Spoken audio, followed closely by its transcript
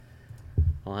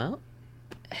Well,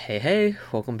 hey,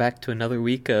 welcome back to another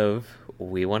week of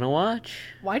We Want to Watch.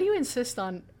 Why do you insist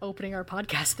on opening our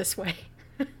podcast this way?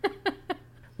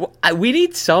 Well, we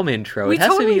need some intro. We it has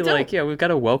totally to be don't. we've got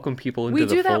to welcome people into the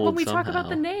fold We do that when we somehow. talk about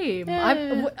the name.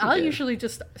 Yeah, I'll okay. usually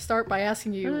just start by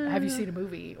asking you, have you seen a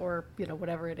movie? Or,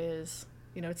 whatever it is.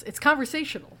 It's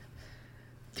conversational.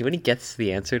 Do you have any guess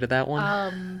the answer to that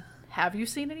one? Have you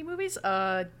seen any movies?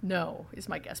 No, is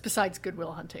my guess. Besides Good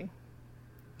Will Hunting.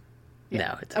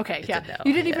 No, it's okay. it's Yeah, a no.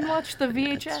 you didn't Yeah. even watch the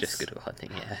VHS. It's just Good Will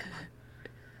Hunting. Yeah,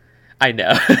 I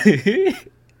know.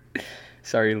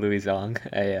 Sorry, Louis Zong.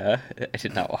 I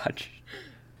did not watch.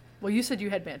 Well, you said you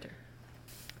had banter.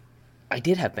 I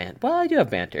did have banter. Well, I do have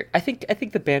banter. I think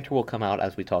the banter will come out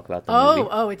as we talk about the movie.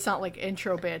 Oh, it's not like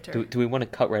intro banter. Do we want to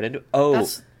cut right into it? Oh,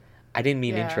 That's- I didn't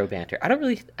mean yeah. intro banter. I don't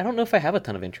know if I have a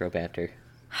ton of intro banter.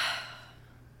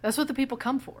 That's what the people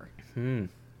come for.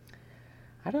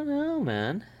 I don't know,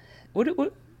 man. What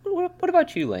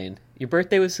about you, Lane? Your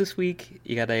birthday was this week.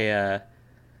 You got a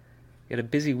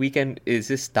busy weekend. Is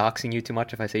this doxing you too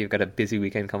much if I say you've got a busy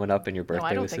weekend coming up and your No, I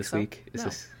birthday don't was think this so. week? Is No.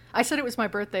 this I said it was my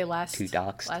birthday last too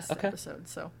doxed? Okay. episode.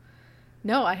 So,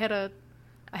 no, I had a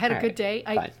All good right, day.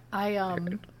 fine.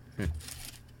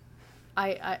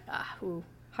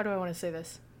 How do I want to say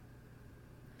this?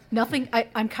 Nothing.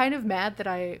 I'm kind of mad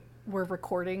that we're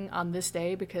recording on this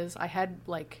day because I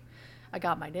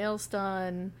got my nails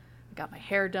done, I got my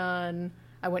hair done,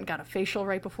 I went and got a facial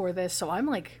right before this, so I'm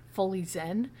fully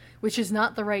zen, which is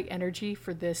not the right energy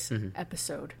for this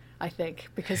episode, I think,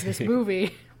 because this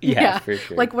movie, Yeah, for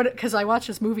sure. because I watched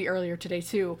this movie earlier today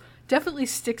too, definitely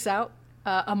sticks out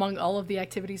among all of the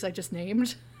activities I just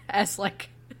named as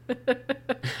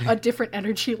a different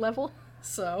energy level.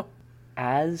 So,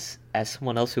 as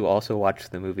someone else who also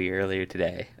watched the movie earlier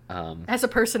today, as a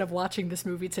person of watching this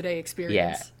movie today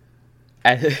experience,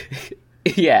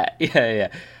 yeah,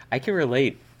 I can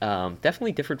relate.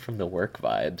 Definitely different from the work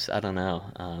vibes. I don't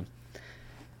know.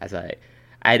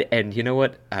 And you know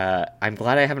what? I'm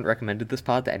glad I haven't recommended this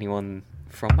pod to anyone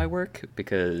from my work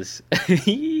because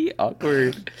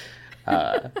awkward.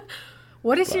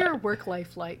 What is your work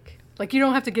life like? You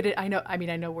don't have to get it. I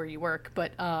know where you work,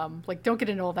 but don't get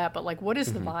into all that. But what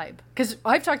is the vibe? Because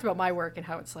I've talked about my work and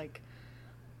how it's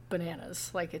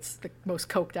bananas. It's the most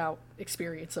coked out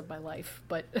experience of my life.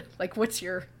 But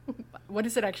what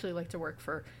is it actually like to work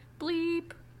for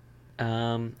Bleep?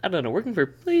 I don't know. Working for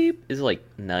Bleep is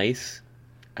nice.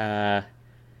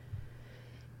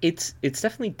 It's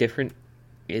definitely different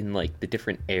in the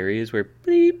different areas where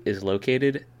Bleep is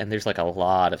located, and there's a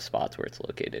lot of spots where it's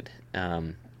located.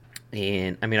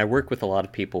 And I work with a lot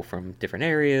of people from different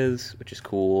areas, which is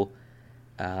cool.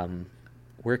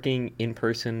 Working in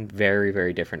person, very,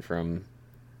 very different from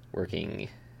working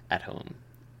at home,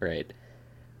 right?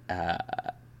 I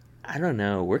don't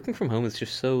know. Working from home is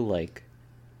just so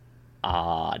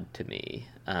odd to me.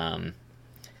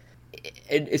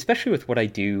 Especially with what I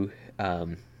do.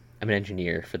 I'm an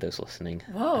engineer, for those listening.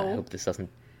 Whoa. I hope this doesn't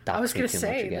I was dox me gonna too say,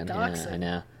 much the again. doxing.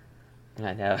 Yeah,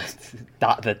 I know.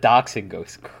 The doxing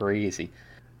goes crazy.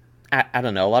 I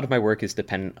don't know. A lot of my work is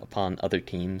dependent upon other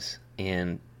teams,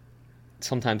 and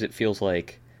sometimes it feels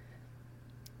like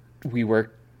we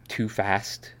work too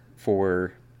fast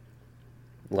for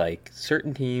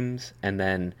certain teams, and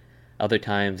then other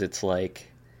times it's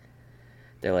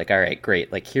they're all right,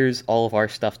 great, here's all of our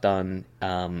stuff done.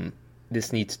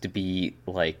 This needs to be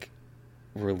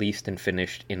released and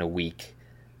finished in a week.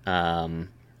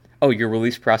 Oh, your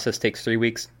release process takes 3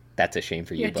 weeks? That's a shame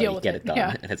for you, Yeah, buddy. deal with Get it. it done.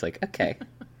 Yeah. And it's okay.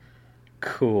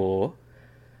 Cool.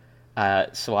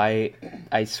 So I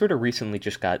sort of recently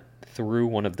just got through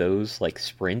one of those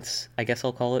sprints, I guess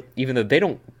I'll call it, even though they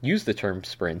don't use the term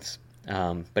sprints,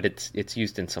 but it's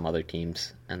used in some other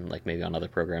teams and maybe on other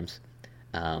programs.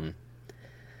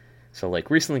 So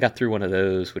recently got through one of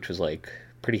those, which was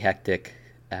pretty hectic,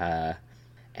 and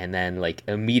then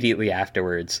immediately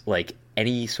afterwards,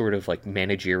 any sort of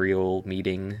managerial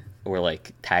meeting or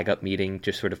tag up meeting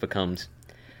just sort of becomes,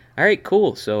 all right,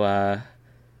 cool, so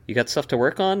you got stuff to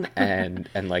work on, and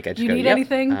I just You go, need yep,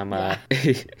 anything?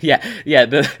 yeah.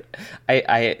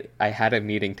 I had a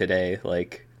meeting today,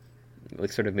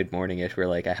 sort of mid-morning-ish,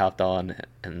 where I hopped on,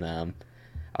 and I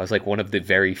was one of the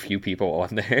very few people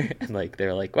on there, and they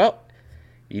were well,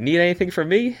 you need anything from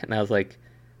me? And I was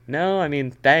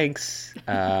no, thanks.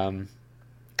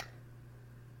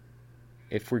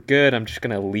 If we're good, I'm just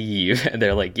gonna leave. And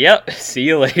they're yep, see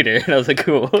you later. And I was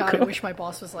cool. God, cool. I wish my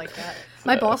boss was like that.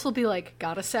 My boss will be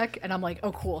got a sec, and I'm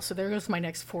oh, cool. So there goes my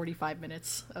next 45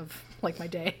 minutes of my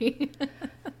day.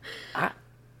 I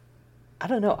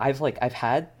don't know. I've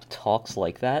had talks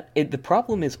like that. The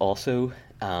problem is also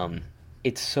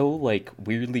it's so like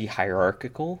weirdly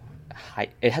hierarchical.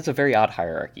 It has a very odd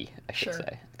hierarchy, I should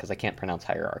say, because I can't pronounce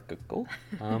hierarchical.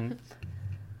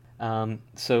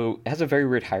 So it has a very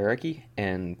weird hierarchy,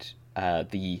 and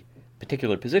the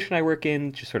particular position I work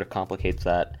in just sort of complicates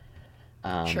that.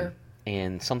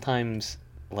 And sometimes,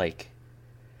 like,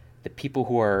 the people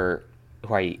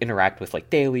who I interact with, like,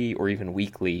 daily or even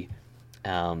weekly,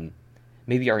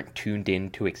 maybe aren't tuned in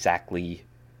to exactly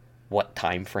what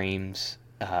time frames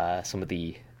some of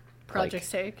the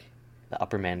projects take. The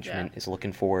upper management is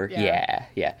looking for.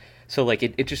 Yeah. So, like,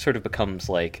 it just sort of becomes,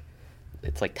 like,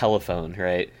 it's like telephone,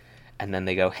 right? And then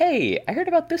they go, hey, I heard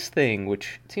about this thing,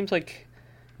 which seems like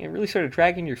you're really sort of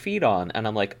dragging your feet on. And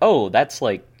I'm like, oh, that's,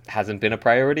 like, hasn't been a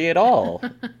priority at all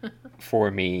for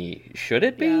me. Should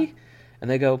it be? Yeah. And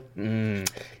they go,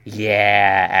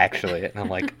 yeah, actually. And I'm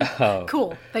like, oh.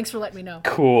 Cool. Thanks for letting me know.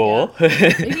 Cool.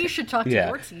 Yeah. Maybe you should talk to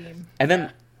your team. And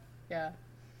then...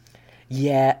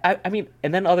 Yeah, I mean,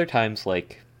 and then other times,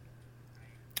 like,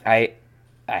 I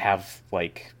have,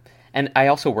 like... And I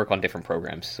also work on different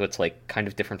programs, so it's, like, kind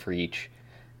of different for each.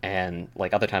 And,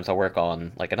 like, other times I'll work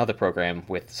on, like, another program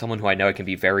with someone who I know I can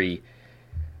be very,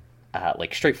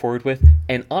 like, straightforward with.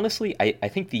 And honestly, I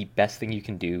think the best thing you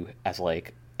can do as,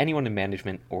 like, anyone in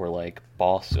management or, like,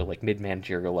 boss or, like,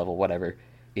 mid-managerial level, whatever,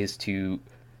 is to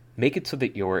make it so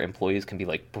that your employees can be,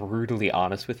 like, brutally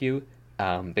honest with you.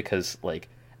 Because, like,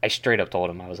 I straight up told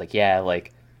him, I was like, yeah,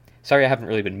 like, sorry I haven't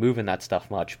really been moving that stuff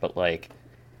much, but, like,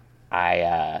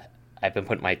 I've been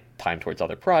putting my time towards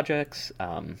other projects,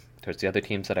 towards the other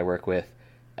teams that I work with,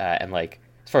 and, like,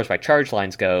 as far as my charge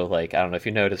lines go, like, I don't know if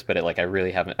you noticed, but I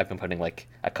really haven't, I've been putting, like,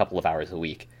 a couple of hours a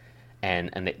week,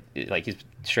 and like, he's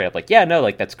straight up like, yeah, no,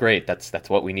 like, that's great, that's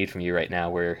what we need from you right now,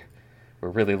 we're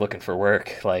really looking for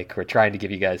work, like, we're trying to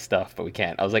give you guys stuff, but we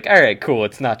can't. I was like, all right, cool,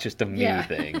 it's not just a me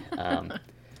thing,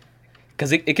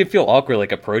 because it could feel awkward,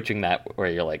 like, approaching that, where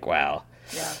you're like, wow,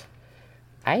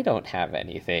 I don't have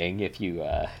anything if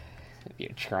you're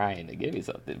trying to give me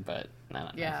something, but I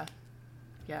don't know.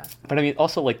 Yeah. But I mean,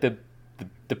 also, like, the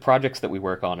projects that we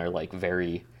work on are, like,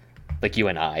 very, like,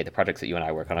 the projects that you and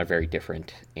I work on are very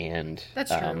different, and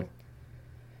that's true.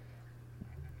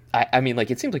 I mean,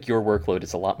 like, it seems like your workload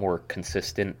is a lot more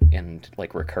consistent and,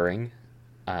 like, recurring,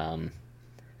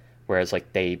 whereas,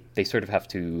 like, they sort of have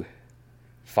to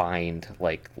find,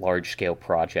 like, large-scale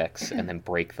projects and then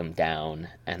break them down,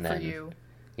 and then,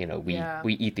 you know,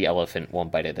 we eat the elephant one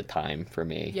bite at a time for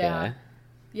me.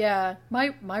 Yeah.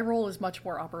 My role is much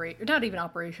more not even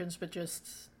operations, but just,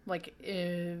 like,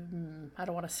 I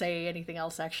don't want to say anything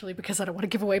else, actually, because I don't want to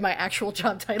give away my actual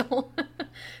job title.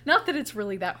 Not that it's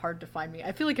really that hard to find me.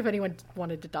 I feel like if anyone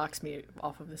wanted to dox me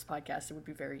off of this podcast, it would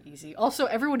be very easy. Also,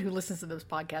 everyone who listens to this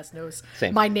podcast knows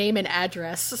my name and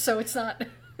address, so it's not...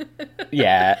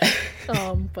 Yeah.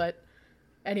 But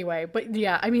anyway,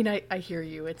 yeah, I mean, I hear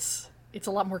you. It's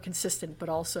a lot more consistent, but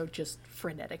also just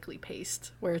frenetically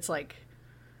paced, where it's like,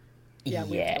 well,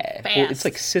 it's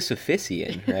like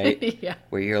Sisyphusian, right? Yeah.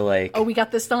 Where you're like, oh, we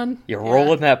got this done? You're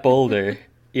rolling that boulder.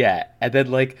 Yeah. And then,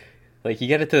 like, you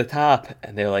get it to the top,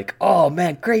 and they're like, oh,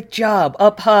 man, great job,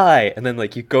 up high. And then,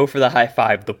 like, you go for the high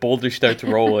five, the boulder starts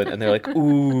rolling, and they're like,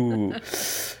 ooh,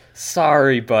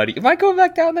 sorry, buddy. Am I going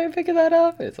back down there and picking that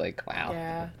up? It's like, wow.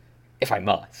 Yeah. If I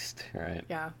must, right?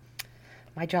 Yeah.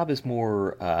 My job is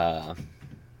more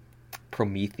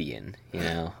Promethean, you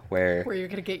know, where you're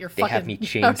gonna get your they have me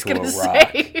chained to a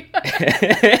rock.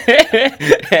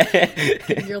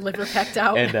 Getting your liver pecked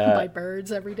out by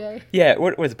birds every day. Yeah,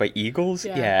 what was it, by eagles?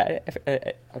 Yeah.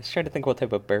 I was trying to think what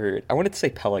type of bird. I wanted to say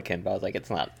pelican, but I was like, it's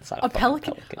not a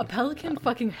pelican. A pelican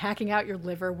fucking hacking out your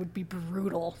liver would be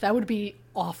brutal. That would be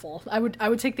awful. I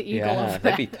would take the eagle over that.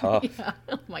 That'd be tough. Yeah.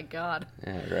 Oh my god.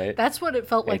 Yeah, right. That's what it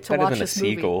felt like to watch this movie. It's better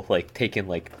than a seagull, like, taking,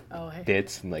 like,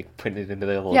 bits and, like, putting it into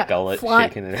their little gullet,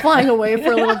 shaking it. Flying away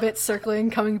for a little bit,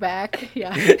 circling, coming back.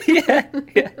 Yeah.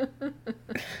 Yeah.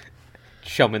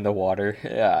 Chum in the water.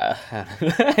 Yeah.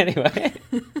 Anyway.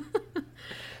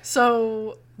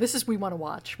 So, this is We Want to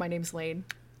Watch. My name's Lane.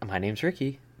 My name's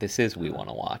Ricky. This is We Want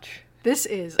to Watch. This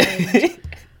is. And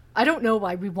I don't know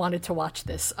why we wanted to watch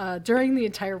this. During the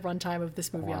entire runtime of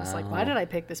this movie, I was like, why did I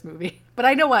pick this movie? But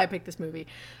I know why I picked this movie.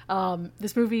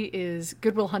 This movie is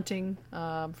Good Will Hunting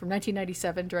from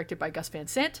 1997, directed by Gus Van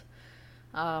Sant.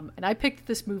 And I picked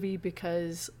this movie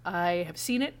because I have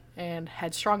seen it and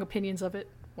had strong opinions of it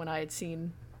when I had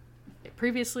seen it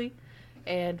previously.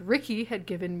 And Ricky had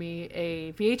given me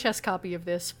a VHS copy of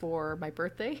this for my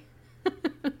birthday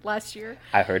last year.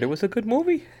 I heard it was a good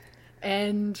movie.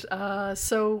 And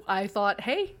so I thought,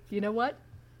 hey, you know what?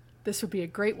 This would be a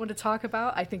great one to talk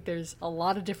about. I think there's a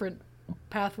lot of different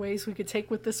pathways we could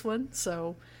take with this one.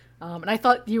 So And I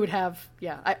thought you would have,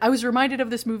 I was reminded of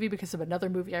this movie because of another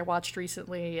movie I watched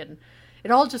recently, and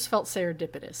it all just felt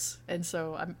serendipitous. And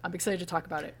so I'm excited to talk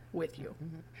about it with you.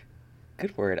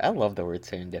 Good word. I love the word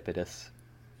serendipitous.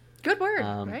 Good word,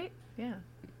 right? Yeah.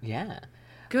 Yeah.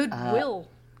 Goodwill.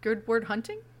 Good word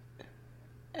hunting?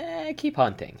 Keep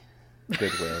hunting.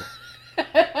 Goodwill.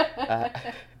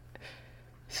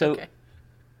 So, okay.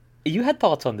 You had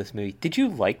thoughts on this movie. Did you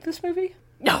like this movie?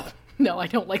 No, I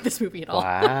don't like this movie at all.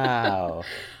 Wow.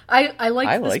 I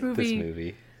liked this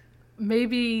movie.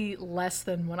 Maybe less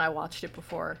than when I watched it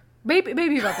before. Maybe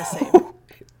about the same.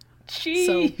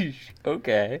 Jeez. So,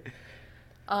 okay.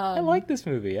 I like this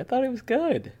movie. I thought it was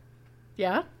good.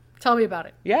 Yeah? Tell me about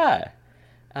it. Yeah.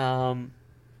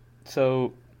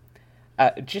 So,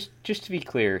 just to be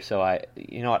clear,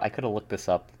 you know what, I could have looked this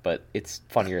up, but it's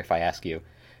funnier if I ask you.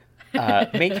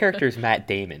 Main character is Matt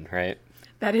Damon, right?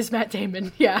 That is Matt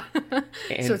Damon, yeah.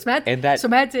 So it's Matt. So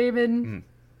Matt Damon.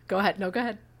 Go ahead. No, go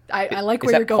ahead. I like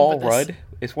where you're going with this. Paul Rudd?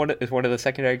 Is one of the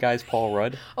secondary guys Paul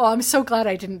Rudd? Oh, I'm so glad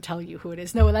I didn't tell you who it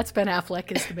is. No, that's Ben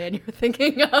Affleck is the man you're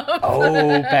thinking of. Oh,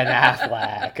 Ben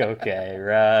Affleck. Okay,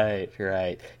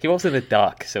 right. He wasn't a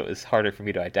duck, so it was harder for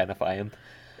me to identify him.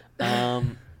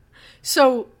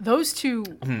 So those two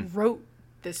wrote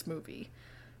this movie.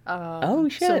 Oh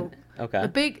shit! So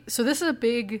okay. So this is a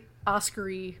big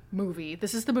Oscar-y movie.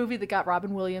 This is the movie that got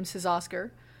Robin Williams his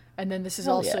Oscar, and then this is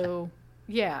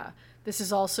this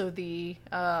is also the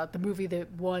movie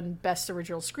that won Best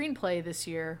Original Screenplay this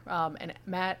year. And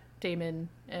Matt Damon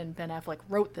and Ben Affleck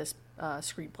wrote this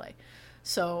screenplay.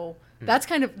 So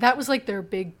that was like their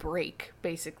big break,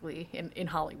 basically, in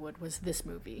Hollywood, was this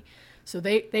movie. So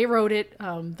they wrote it.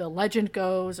 The legend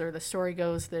goes, or the story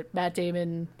goes, that Matt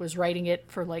Damon was writing it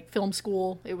for like film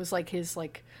school. It was like his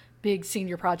like big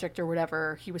senior project or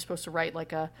whatever. He was supposed to write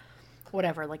like a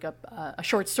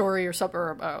short story or something,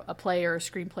 or a play or a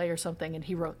screenplay or something, and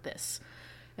he wrote this.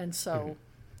 And so,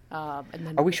 and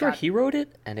then are we sure he wrote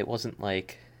it and it wasn't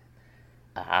like,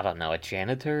 I don't know, a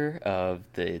janitor of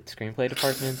the screenplay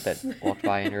department that walked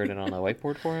by and wrote it on the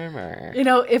whiteboard for him? Or, you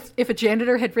know, if a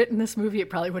janitor had written this movie, it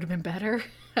probably would have been better.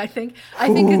 I think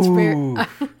it's very.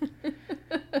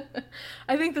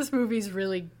 I think this movie's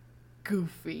really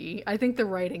goofy. I think the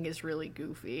writing is really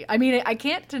goofy. I mean, I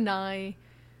can't deny.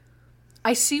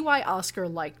 I see why Oscar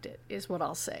liked it, is what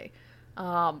I'll say.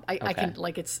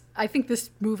 I think this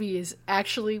movie is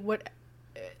actually what,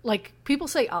 like, people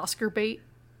say Oscar bait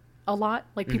a lot.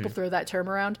 Like, people throw that term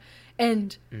around.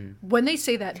 And when they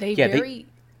say that,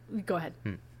 go ahead.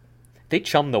 They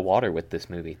chum the water with this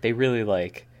movie. They really,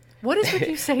 like... What is with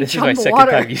you saying this chum the is my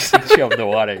water? second time you said chum the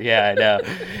water. Yeah, I know.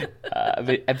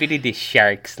 I've been into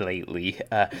sharks lately.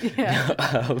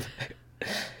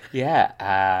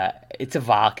 It's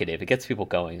evocative. It gets people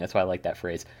going. That's why I like that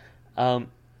phrase.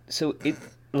 So it,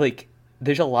 like,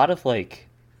 there's a lot of, like,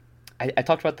 I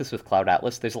talked about this with Cloud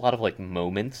Atlas. There's a lot of, like,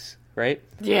 moments, right?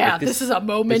 Yeah, like this is a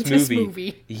momentous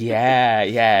movie. Yeah.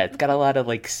 It's got a lot of,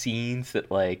 like, scenes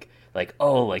that, like,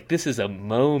 oh, like, this is a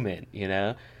moment, you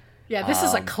know? Yeah, this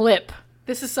is a clip.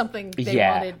 This is something they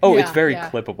wanted. Oh, it's very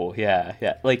clippable.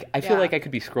 Yeah. Like, I feel like I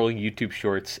could be scrolling YouTube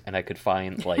Shorts and I could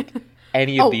find, like,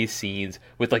 any of these scenes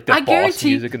with, like, the boss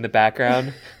music in the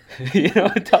background. You know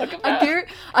what I'm talking about?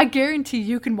 I guarantee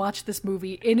you can watch this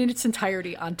movie in its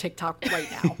entirety on TikTok right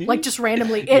now. Like, just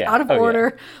randomly, out of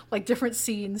order, like, different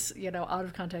scenes, you know, out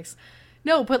of context.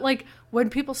 No, but, like,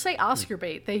 when people say Oscar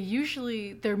bait,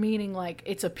 they're meaning, like,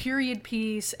 it's a period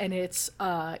piece and it's,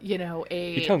 you know,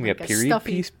 You're telling me a period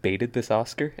piece baited this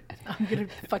Oscar? I'm gonna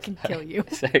fucking kill you.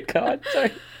 Sorry, God,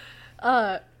 sorry.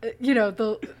 You know,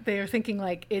 they're thinking,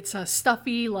 like, it's a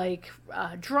stuffy, like,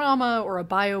 drama or a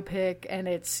biopic, and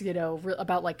it's, you know,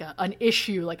 about, like, an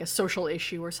issue, like a social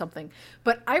issue or something.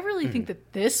 But I really think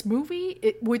that this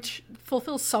movie, which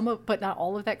fulfills some of, but not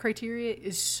all of that criteria,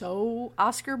 is so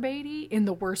Oscar baity in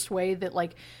the worst way that,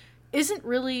 like, isn't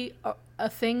really a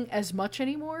thing as much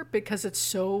anymore because it's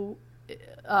so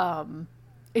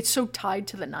tied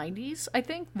to the 90s, I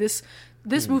think.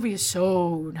 This movie is so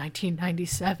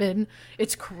 1997.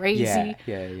 It's crazy.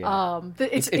 Yeah.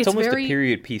 It's almost a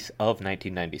period piece of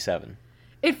 1997.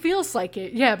 It feels like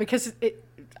it, yeah, because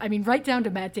I mean, right down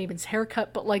to Matt Damon's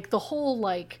haircut, but, like, the whole,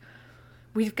 like,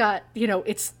 we've got, you know,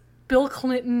 it's Bill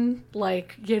Clinton,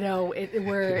 like, you know,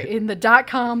 we're in the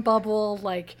 .com bubble,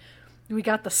 like, we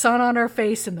got the sun on our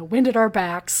face and the wind at our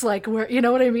backs, like, we're, you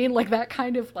know what I mean? Like, that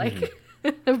kind of, like...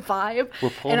 vibe. We're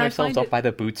pulling and ourselves up by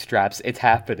the bootstraps. It's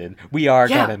happening. We are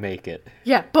gonna make it.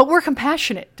 Yeah, but we're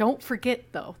compassionate. Don't forget,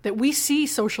 though, that we see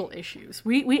social issues.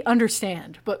 We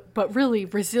understand, but really,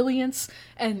 resilience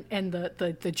and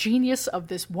the genius of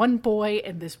this one boy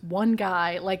and this one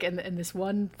guy, like, and this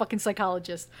one fucking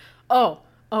psychologist.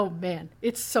 Oh man,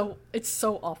 it's so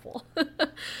awful.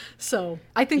 So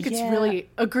I think it's really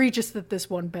egregious that this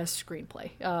won best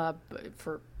screenplay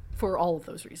for all of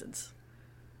those reasons.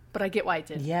 But I get why it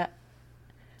did. Yeah.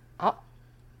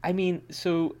 I mean,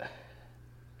 so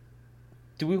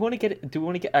do we want to get?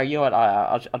 You know what?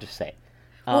 I'll just say.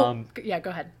 Well, yeah,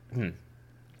 go ahead.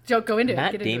 Go into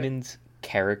Matt it. Get Damon's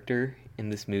character in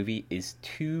this movie is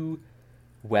too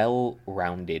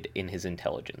well-rounded in his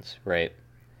intelligence, right?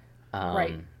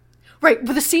 Right,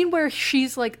 but the scene where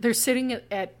she's like, they're sitting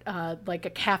at like a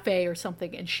cafe or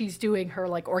something, and she's doing her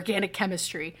like organic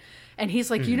chemistry, and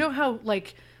he's like, you know how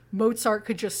like Mozart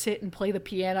could just sit and play the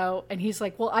piano, and he's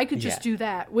like, well, I could just do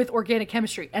that with organic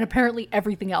chemistry, and apparently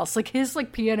everything else, like his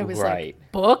like piano is like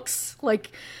books, like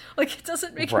it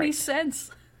doesn't make any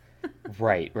sense.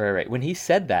 Right. When he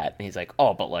said that, and he's like,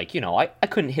 oh, but like, you know, I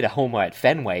couldn't hit a homer at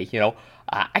Fenway, you know,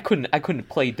 I couldn't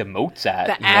play the Mozart.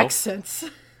 The accents.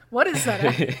 What is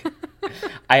that?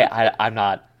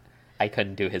 I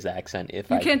couldn't do his accent.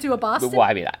 You can't do a Boston? Well,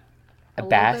 I mean, a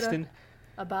Boston.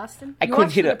 A Boston? I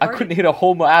couldn't hit a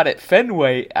homer out at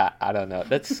Fenway. I don't know.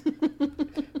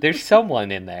 There's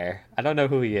someone in there. I don't know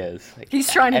who he is. Like,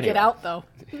 he's trying to get out, though.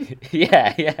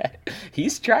 Yeah.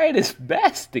 He's trying his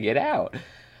best to get out.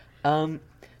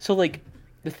 So like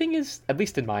the thing is, at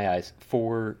least in my eyes,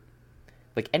 for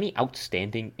like any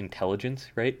outstanding intelligence,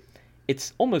 right?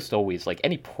 It's almost always like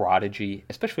any prodigy,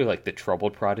 especially like the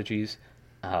troubled prodigies,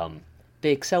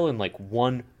 they excel in like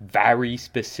one very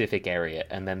specific area,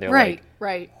 and then they're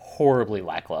horribly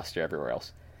lackluster everywhere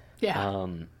else. Yeah.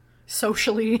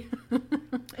 Socially.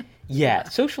 Yeah,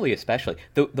 socially especially.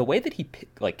 The way that he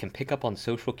can pick up on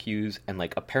social cues and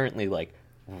like apparently like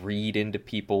read into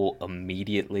people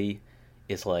immediately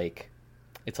is like,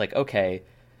 it's like, okay,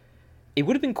 it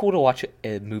would have been cool to watch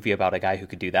a movie about a guy who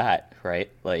could do that, right?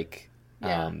 Like,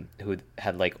 who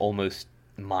had like almost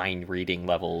mind reading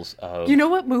levels of. You know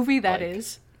what movie that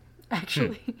is?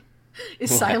 Actually,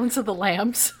 is Silence of the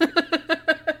Lambs.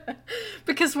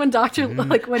 Because when Hannibal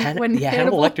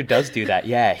Lecter does do that.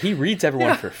 Yeah, he reads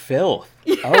everyone for filth.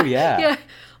 Yeah, oh yeah. Yeah.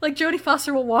 Like Jodie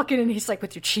Foster will walk in and he's like,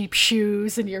 with your cheap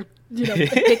shoes and your,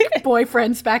 thick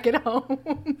boyfriends back at home.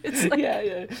 It's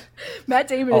like, Matt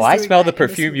Damon. I smell the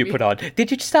perfume you put on. Did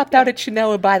you stop down at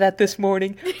Chanel and buy that this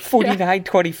morning?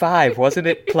 $49.25, wasn't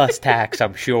it? Plus tax,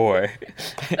 I'm sure.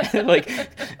 Like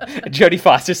Jodie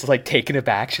Foster's like taken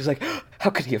aback. She's like, how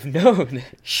could he have known?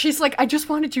 She's like, I just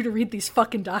wanted you to read these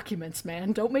fucking documents,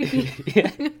 man. Don't make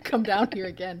me come down here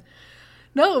again.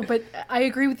 No, but I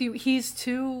agree with you. He's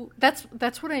too. That's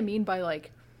what I mean by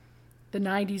like the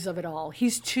 90s of it all.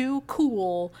 He's too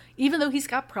cool, even though he's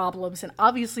got problems, and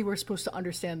obviously we're supposed to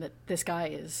understand that this guy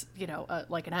is,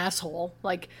 like an asshole.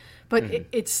 Like, but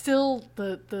it's still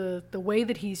the way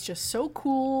that he's just so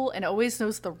cool and always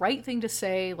knows the right thing to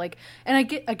say. Like, and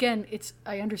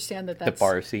I understand that that's the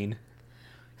bar scene.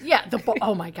 Yeah,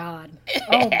 oh my god.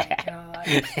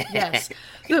 Yes.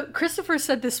 Christopher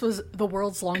said this was the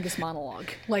world's longest monologue.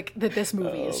 Like, that this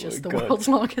movie is just the world's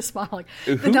longest monologue.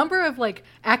 The number of like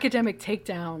academic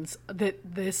takedowns that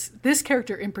this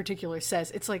character in particular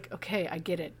says, it's like, okay, I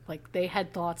get it. Like, they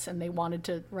had thoughts and they wanted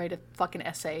to write a fucking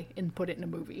essay and put it in a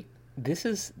movie. This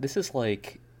is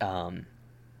like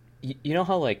you know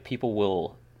how like people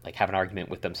will like have an argument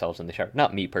with themselves in the shower.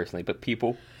 Not me personally, but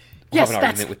people have an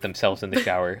argument with themselves in the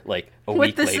shower like a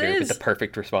week later with the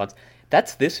perfect response.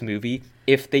 That's this movie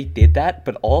if they did that,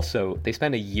 but also they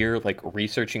spent a year like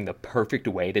researching the perfect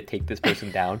way to take this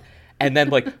person down, and then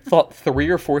like thought 3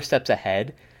 or 4 steps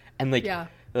ahead, and like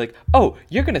like, oh,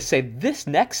 you're gonna say this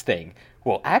next thing.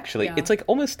 Well, actually, it's like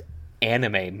almost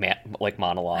anime like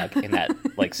monologue in that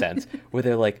like sense, where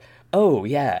they're like, oh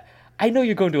yeah, I know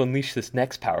you're going to unleash this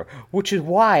next power, which is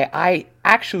why I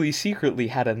actually secretly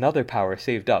had another power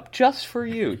saved up just for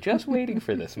you, just waiting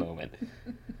for this moment.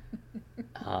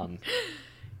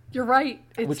 You're right.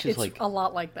 It's like a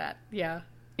lot like that. Yeah.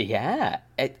 Yeah.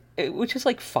 Which is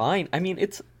like fine. I mean,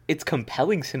 it's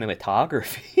compelling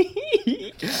cinematography.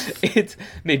 It's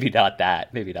maybe not that.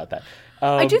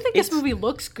 I do think this movie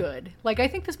looks good. Like, I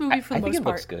think this movie for the most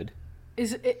part looks good.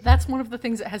 That's one of the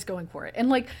things that has going for it. And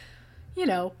like,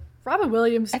 Robin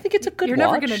Williams. I think it's a good watch. You're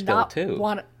never going to not too.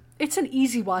 want it. It's an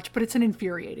easy watch, but it's an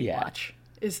infuriating watch.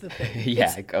 Is the thing.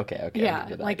 Yeah. Okay. Yeah.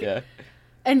 Like,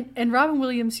 And Robin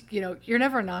Williams, you're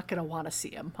never not going to want to see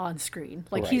him on screen.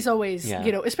 Like, Right. he's always,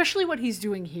 Yeah. Especially what he's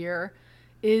doing here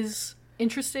is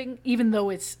interesting, even though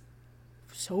it's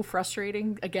so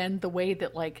frustrating. Again, the way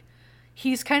that, like,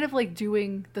 he's kind of, like,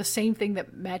 doing the same thing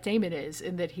that Matt Damon is,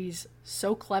 in that he's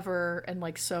so clever and,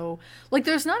 like, so... Like,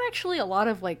 there's not actually a lot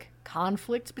of, like,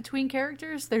 conflict between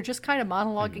characters. They're just kind of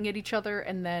monologuing at each other,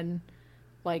 and then...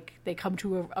 like, they come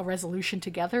to a resolution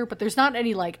together, but there's not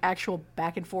any, like, actual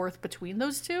back and forth between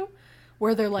those two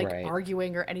where they're, like, Right.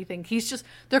 arguing or anything.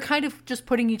 They're kind of just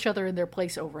putting each other in their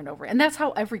place over and over. And that's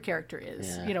how every character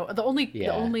is. Yeah. The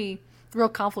only real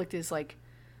conflict is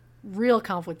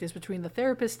between the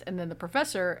therapist and then the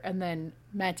professor, and then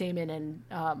Matt Damon and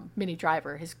Minnie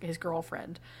Driver, his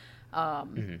girlfriend.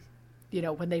 When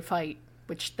they fight,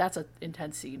 which that's an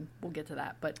intense scene. We'll get to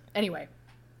that. But anyway.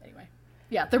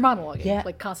 Yeah, they're monologuing,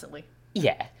 like, constantly.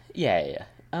 Yeah. Yeah,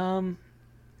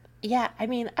 I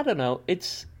mean, I don't know.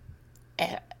 It's...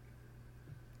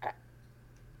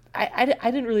 I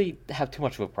didn't really have too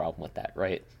much of a problem with that,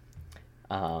 right?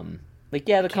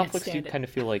 The conflicts do kind of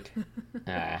feel like...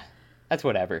 that's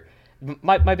whatever.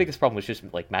 My biggest problem was just,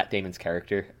 like, Matt Damon's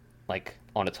character, like,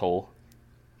 on its whole.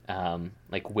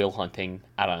 Like, will hunting.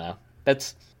 I don't know.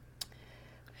 That's...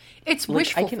 It's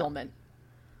wish fulfillment.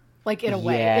 Like, in a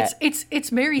way,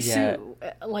 it's Mary Sue,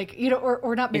 like,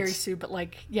 or not Mary Sue, but,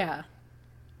 like, yeah.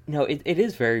 No, it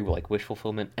is very, like, wish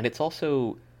fulfillment, and it's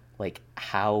also, like,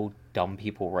 how dumb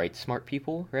people write smart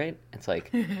people, right? It's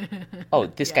like, oh,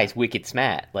 this guy's wicked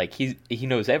smart, like, he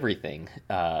knows everything.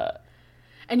 And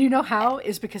you know how?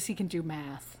 Is because he can do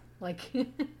math. Like,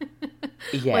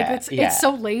 yeah, like it's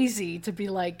so lazy to be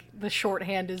like, the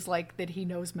shorthand is like that he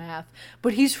knows math,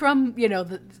 but he's from,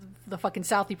 the fucking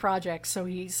Southie projects, so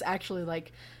he's actually,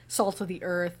 like, salt of the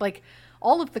earth. Like,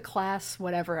 all of the class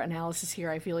whatever analysis here,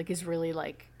 I feel like, is really,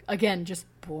 like, again, just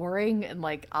boring and,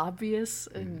 like, obvious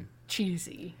and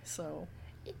cheesy. So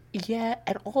yeah,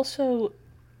 and also,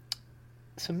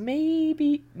 so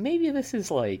maybe this is,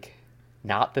 like,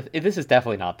 this is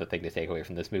definitely not the thing to take away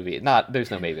from this movie.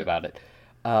 There's no maybe about it.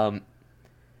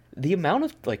 The amount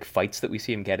of, like, fights that we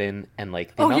see him get in, and,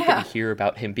 like, the amount that we hear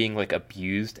about him being, like,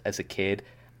 abused as a kid,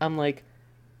 I'm like,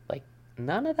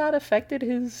 none of that affected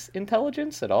his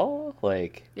intelligence at all.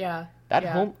 Like,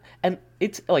 home, and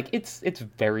it's like it's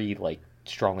very, like,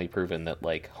 strongly proven that,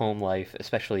 like, home life,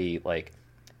 especially, like,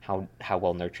 how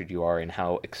well nurtured you are and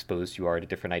how exposed you are to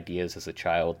different ideas as a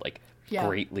child, like,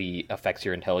 greatly affects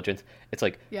your intelligence. It's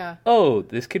like, oh,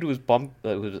 this kid was bumped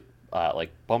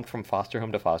from foster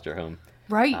home to foster home,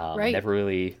 right. Never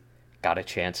really got a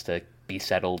chance to be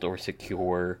settled or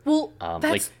secure. Well,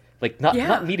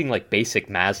 not meeting, like, basic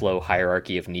Maslow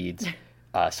hierarchy of needs,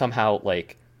 somehow,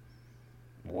 like,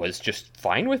 was just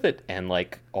fine with it, and,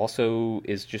 like, also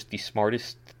is just the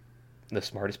smartest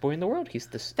boy in the world. He's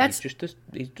just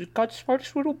God's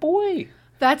smartest little boy.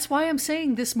 That's why I'm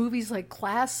saying this movie's, like,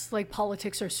 class, like,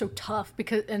 politics are so tough,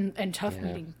 because and tough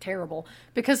meaning terrible,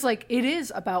 because, like, it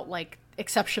is about, like,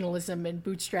 exceptionalism and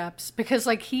bootstraps, because,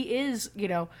 like, he is,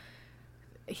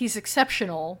 he's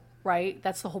exceptional. Right?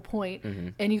 That's the whole point. Mm-hmm.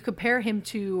 And you compare him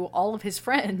to all of his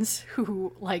friends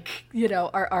who, like,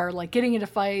 are like, getting into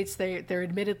fights. They're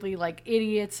admittedly, like,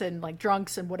 idiots and, like,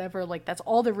 drunks and whatever. Like, that's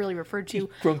all they're really referred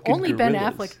to. Only Ben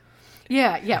Affleck.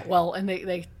 Yeah. Well, and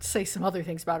they say some other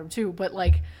things about him too. But,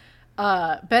 like,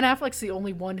 Ben Affleck's the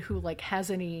only one who, like,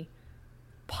 has any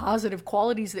positive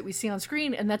qualities that we see on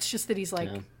screen. And that's just that he's,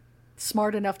 like,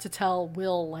 smart enough to tell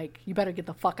Will, like, you better get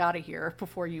the fuck out of here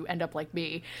before you end up like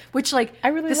me. Which, like, I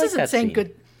really this like isn't that saying scene.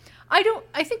 good.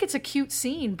 I think it's a cute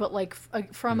scene, but, like,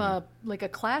 from a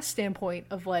class standpoint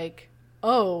of, like,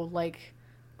 oh, like,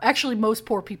 actually most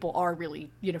poor people are really,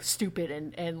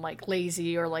 stupid and like,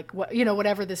 lazy, or, like, what,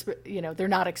 whatever this, they're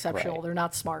not exceptional. Right. They're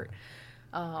not smart.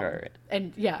 Right.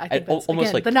 And yeah, I think that's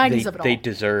almost, again, like, the 90s of it all. they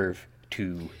deserve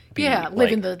to be, live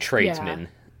like, in the tradesmen,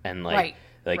 and, like,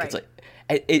 right. It's like,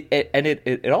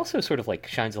 it also sort of, like,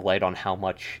 shines a light on how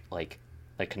much, like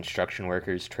construction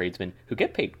workers, tradesmen, who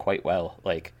get paid quite well,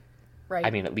 like, right. I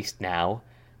mean, at least now,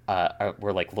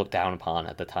 were, like, looked down upon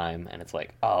at the time, and it's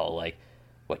like, oh, like,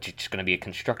 what, you're just gonna be a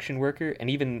construction worker? And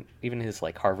even his,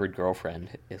 like, Harvard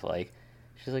girlfriend is like,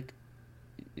 she's like,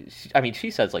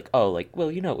 she says, like, oh, like, well,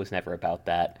 it was never about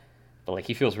that, but, like,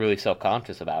 he feels really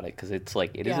self-conscious about it, because it's,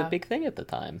 like, it is a big thing at the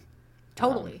time.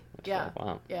 Totally. Like,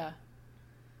 wow. Yeah.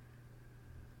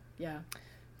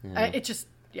 It just,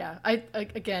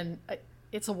 again,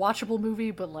 it's a watchable movie,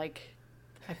 but, like,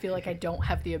 I feel like I don't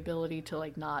have the ability to,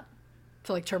 like, not,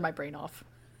 to, like, turn my brain off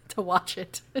to watch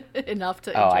it enough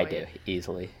to enjoy it. Oh, I do,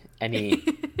 easily. Any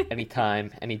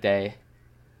time, any day.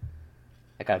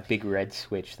 I got a big red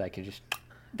switch that I can just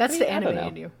That's mean, the I don't anime know.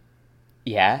 in you.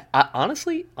 Yeah,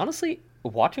 honestly,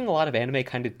 watching a lot of anime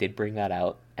kind of did bring that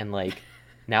out, and like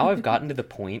now I've gotten to the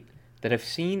point that I've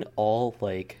seen all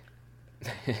like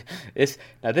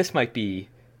this might be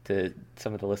to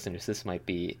some of the listeners. This might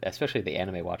be, especially the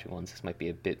anime watching ones. This might be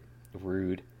a bit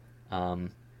rude.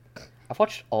 Um, I've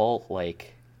watched all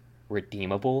like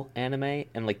redeemable anime,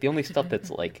 and like the only stuff that's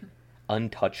like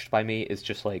untouched by me is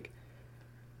just like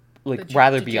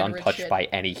rather be degenerate untouched shit. by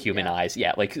any human Yeah. eyes.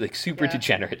 Yeah, like super Yeah.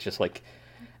 degenerate, just like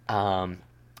um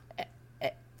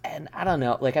and I don't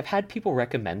know, like I've had people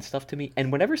recommend stuff to me,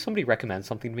 and whenever somebody recommends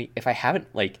something to me, if I haven't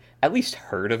like at least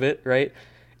heard of it, right?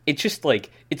 It's just like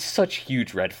it's such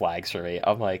huge red flags for me.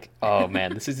 I'm like, oh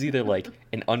man, this is either like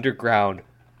an underground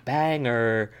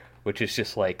banger, which is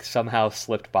just like somehow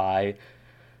slipped by,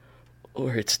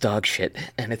 or it's dog shit.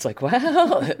 And it's like,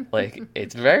 well, like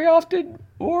it's very often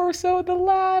more so the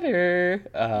latter.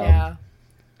 Yeah.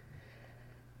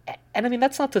 And I mean,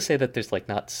 that's not to say that there's like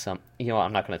not some,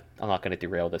 I'm not gonna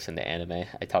derail this into anime.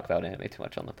 I talk about anime too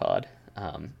much on the pod.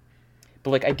 But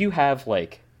like I do have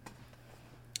like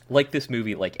this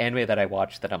movie, like anime that I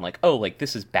watched that I'm like, oh, like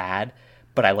this is bad,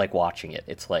 but I like watching it.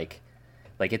 It's like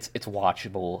it's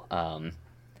watchable.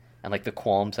 And like the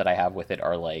qualms that I have with it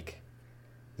are like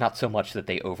not so much that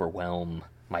they overwhelm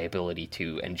my ability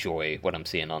to enjoy what I'm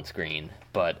seeing on screen,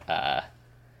 but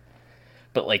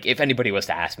like if anybody was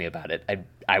to ask me about it,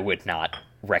 I would not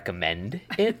recommend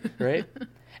it, right?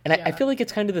 And I feel like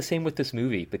it's kind of the same with this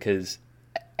movie, because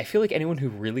I feel like anyone who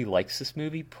really likes this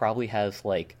movie probably has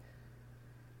like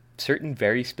certain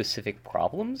very specific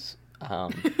problems.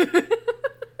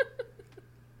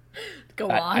 Go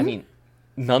on. I mean,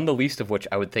 none the least of which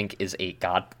I would think is a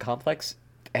god complex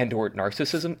and or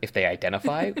narcissism if they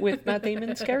identify with Matt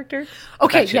Damon's character.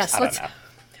 Okay, That's just, yes, I don't know.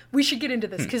 we should get into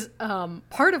this because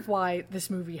part of why this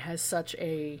movie has such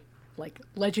a like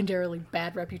legendarily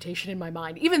bad reputation in my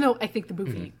mind, even though I think the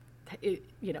movie,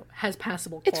 has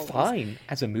passable It's qualities. fine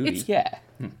as a movie, It's- yeah.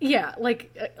 Yeah, like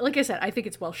I said, I think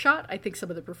it's well shot. I think some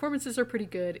of the performances are pretty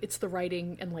good. It's the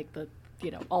writing and like the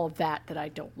all of that I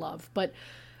don't love. But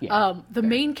Yeah, the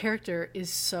main character is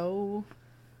so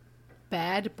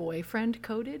bad boyfriend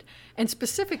coded, and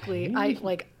specifically,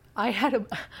 I had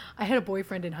a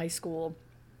boyfriend in high school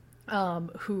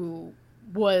who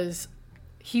was.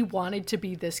 He wanted to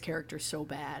be this character so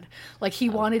bad. Like he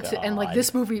wanted to, and like God.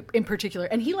 this movie in particular.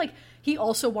 And he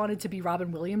also wanted to be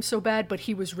Robin Williams so bad, but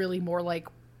he was really more like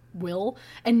Will,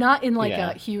 and not in like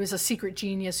Yeah. he was a secret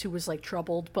genius who was like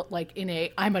troubled, but like in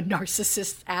a I'm a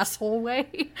narcissist asshole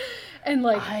way. And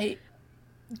like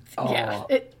yeah,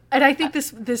 and I think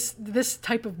this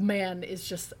type of man is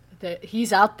just that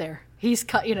he's out there. He's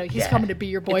he's coming to be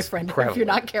your boyfriend if you're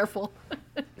not careful.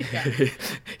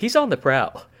 He's on the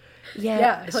prowl.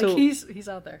 Yeah, like so he's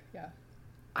out there. Yeah.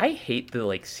 I hate the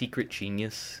like secret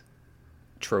genius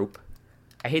trope.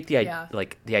 I hate the Yeah.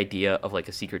 the idea of like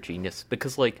a secret genius,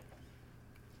 because like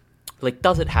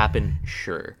does it happen?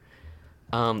 Sure.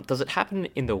 Does it happen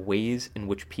in the ways in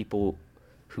which people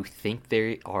who think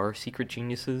they are secret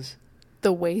geniuses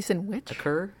The ways in which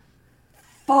occur?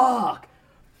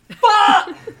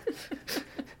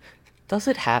 Does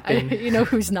it happen?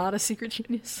 who's not a secret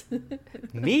genius?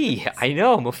 Me, I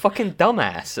know, I'm a fucking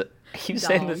dumbass. I keep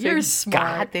saying the you're same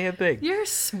smart. goddamn thing. You're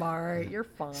smart. You're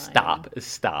fine.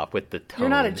 Stop with the tone. You're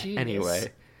not a genius.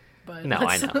 Anyway, But no,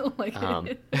 I that's, know. like-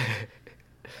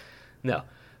 No,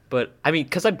 but I mean,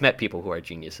 because I've met people who are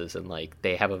geniuses, and like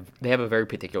they have a very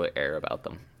particular air about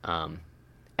them.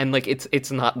 And like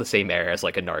it's not the same air as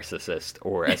like a narcissist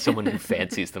or as someone who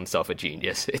fancies themselves a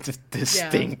genius. It's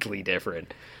distinctly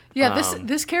different. Yeah,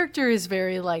 this character is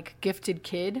very like gifted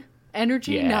kid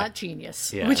energy, Yeah. not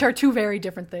genius, Yeah. which are two very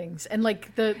different things. And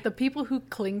like the people who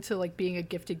cling to like being a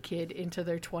gifted kid into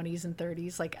their 20s and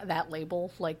 30s, like that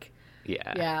label, like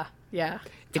Yeah.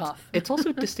 tough. It's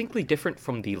also distinctly different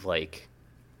from the like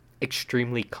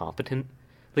extremely competent,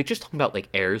 like just talking about like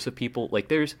airs of people. Like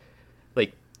there's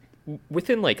like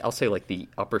within like I'll say like the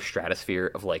upper stratosphere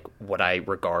of like what I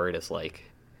regard as like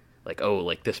oh,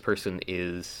 like this person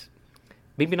is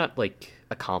maybe not like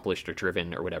accomplished or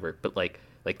driven or whatever, but like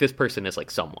this person is like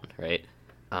someone, right?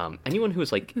 Anyone who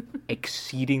is like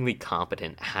exceedingly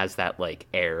competent has that like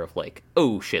air of like,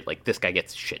 oh shit, like this guy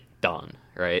gets shit done,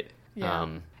 right? Yeah.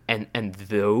 And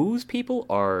those people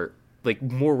are like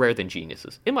more rare than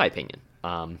geniuses, in my opinion.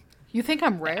 You think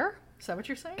I'm rare? Is that what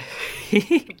you're saying?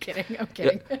 I'm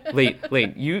kidding.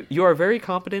 Lane, you are very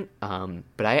competent,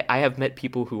 but I have met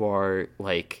people who are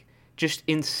like just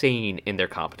insane in their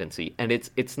competency, and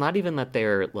it's not even that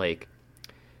they're like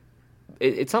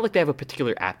it's not like they have a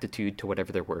particular aptitude to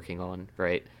whatever they're working on,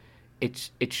 right?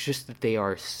 it's just that they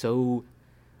are so.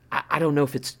 I don't know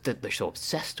if it's that they're so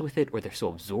obsessed with it or they're so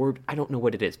absorbed. I don't know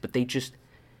what it is, but they just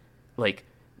like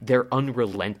they're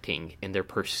unrelenting in their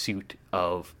pursuit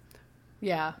of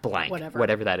blank,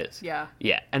 whatever that is. Yeah.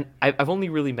 And I've only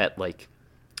really met like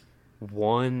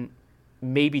one,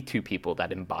 maybe two people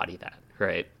that embody that,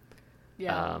 right?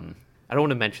 Yeah. I don't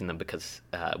want to mention them because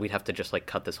we'd have to just like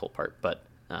cut this whole part, but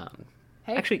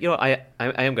hey. actually, I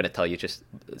am going to tell you just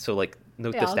so like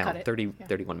note this I'll down. cut it.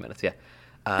 31 minutes. Yeah.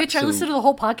 Bitch, I listened to the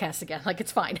whole podcast again. Like,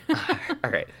 it's fine. All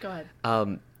right. Go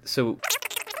ahead. So,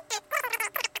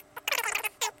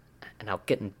 and now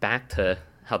getting back to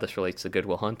how this relates to Good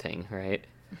Will Hunting, right?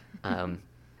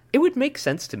 It would make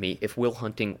sense to me if Will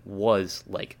Hunting was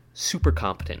like super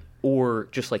competent or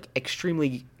just like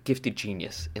extremely gifted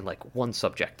genius in like one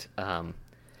subject,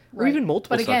 or even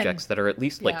multiple subjects that are at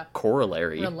least like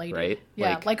corollary, related. Right?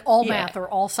 Yeah, like all math or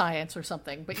all science or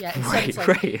something. But yeah, instead it's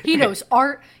like he knows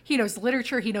art, he knows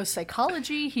literature, he knows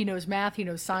psychology, he knows math, he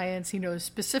knows science, he knows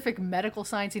specific medical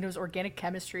science, he knows organic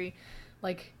chemistry.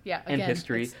 Like, again, and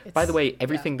history. By the way,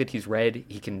 everything that he's read,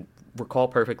 he can recall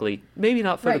perfectly. Maybe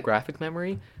not photographic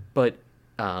memory, but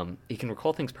he can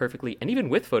recall things perfectly. And even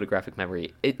with photographic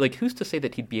memory, like who's to say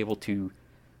that he'd be able to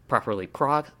properly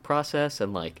process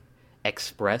and like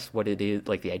express what it is,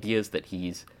 like the ideas that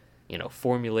he's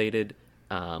formulated.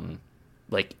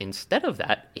 Like instead of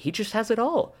that, he just has it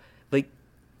all. Like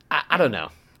I don't know,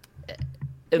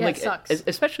 and like it sucks.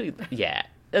 Especially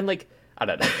and like I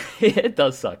don't know, it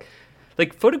does suck.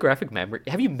 Like photographic memory.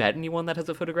 Have you met anyone that has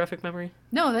a photographic memory?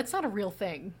 No, that's not a real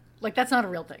thing. Like, that's not a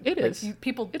real thing. It is.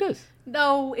 It is.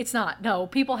 No, it's not. No,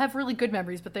 people have really good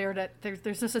memories, but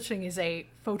there's no such thing as a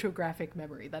photographic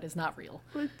memory. That is not real.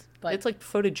 But it's like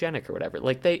photogenic or whatever.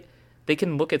 Like they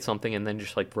can look at something and then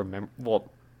just like remember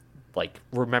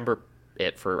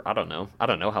it for I don't know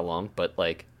how long, but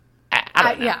like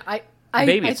I don't know.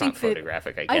 Maybe it's not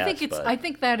photographic. I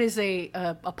think that is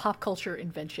a pop culture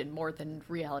invention more than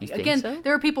reality. You think Again, so?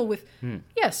 there are people with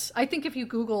yes. I think if you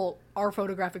Google "Are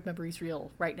photographic memories real?"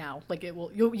 right now, like you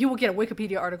will get a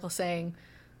Wikipedia article saying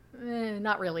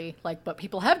not really. Like, but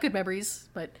people have good memories.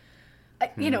 But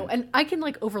and I can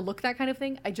like overlook that kind of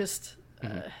thing. I just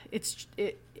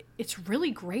it's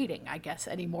really grating, I guess,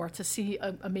 anymore to see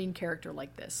a main character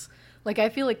like this. Like, I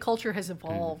feel like culture has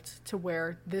evolved to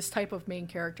where this type of main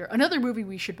character. Another movie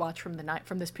we should watch from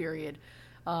this period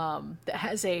that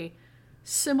has a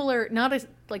similar, not as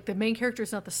like the main character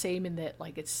is not the same in that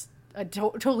like it's a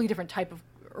totally different type of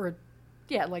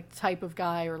type of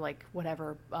guy or like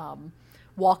whatever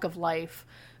walk of life,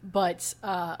 but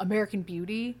American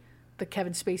Beauty, the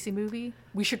Kevin Spacey movie,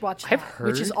 we should watch that. I've heard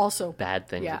which is also bad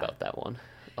things about that one.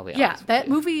 I'll be honest with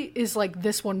you. Movie is like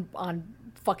this one on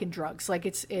fucking drugs. Like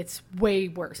it's way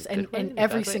worse and in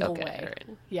every single way.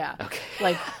 Right. Yeah. Okay.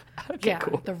 Like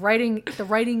cool. The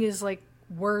writing is like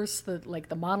worse. The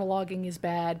monologuing is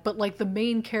bad, but like the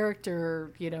main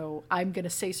character, I'm gonna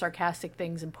say sarcastic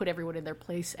things and put everyone in their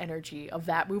place energy of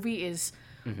that movie is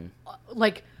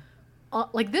like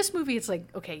this movie. It's like,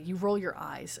 okay, you roll your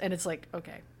eyes and it's like,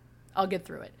 okay, I'll get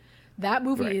through it. That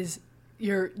movie is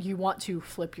you want to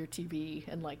flip your TV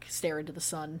and like stare into the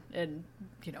sun and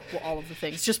all of the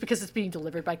things just because it's being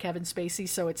delivered by Kevin Spacey,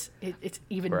 so it's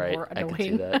even more annoying. I can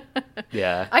see that.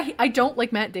 Yeah. I don't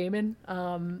like Matt Damon.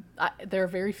 There are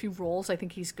very few roles I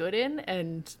think he's good in,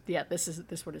 and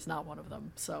this one is not one of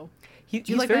them. So he's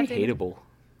like very hateable.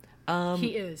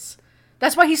 He is.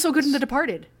 That's why he's so good in The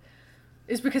Departed.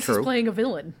 Is because he's playing a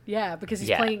villain. Yeah, because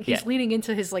he's leaning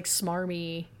into his like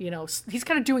smarmy, he's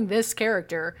kind of doing this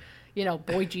character,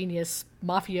 boy genius,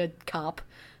 mafia cop,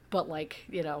 but like,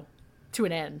 to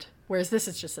an end. Whereas this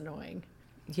is just annoying.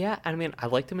 Yeah, I mean, I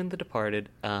liked him in The Departed.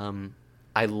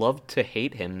 I loved to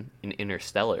hate him in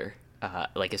Interstellar.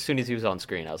 Like, as soon as he was on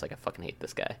screen, I was like, I fucking hate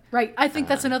this guy. Right. I think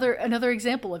that's another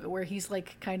example of it, where he's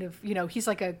like kind of, he's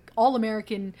like a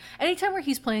all-American. Anytime where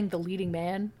he's playing the leading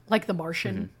man, like The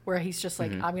Martian, where he's just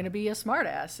like, I'm going to be a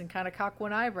smartass and kind of cock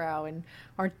one eyebrow and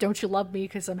don't you love me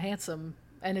because I'm handsome?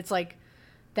 And it's like,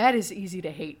 that is easy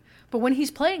to hate. But when he's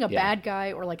playing a bad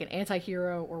guy or like an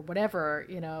anti-hero or whatever,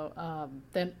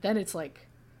 then it's like,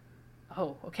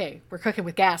 oh, okay, we're cooking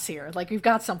with gas here. Like, we've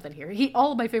got something here.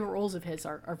 All of my favorite roles of his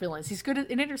are villains. He's good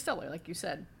in Interstellar, like you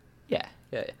said. Yeah.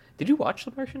 Did you watch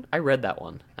The Martian? I read that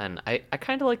one, and I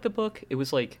kind of liked the book. It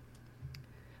was like,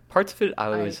 parts of it I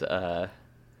was a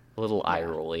little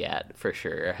eye-rolly at, for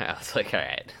sure. I was like, all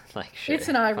right, like, sure. It's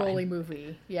an eye-rolly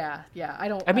movie. Yeah.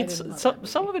 I mean,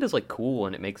 some of it is like cool,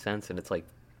 and it makes sense, and it's like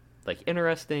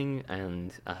interesting,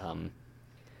 and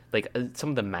like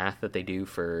some of the math that they do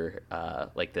for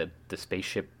like the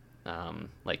spaceship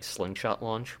like slingshot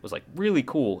launch was like really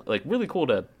cool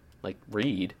to like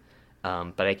read,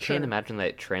 but I can't imagine that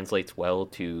it translates well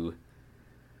to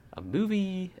a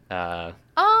movie.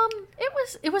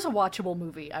 It was a watchable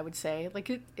movie, I would say.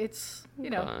 Like it's you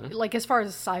know, like as far as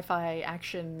sci-fi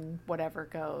action whatever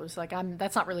goes, like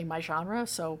that's not really my genre,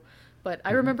 so but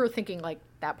I remember thinking like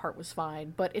that part was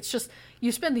fine, but it's just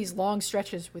you spend these long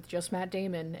stretches with just Matt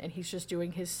Damon and he's just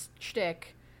doing his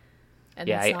shtick. And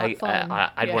yeah, it's not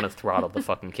fun. I'd want to throttle the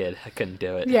fucking kid. I couldn't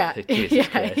do it. Yeah, Jesus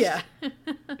yeah.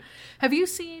 Have you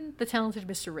seen The Talented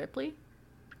Mr. Ripley?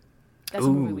 That's a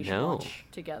movie we should watch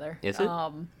together. Is it?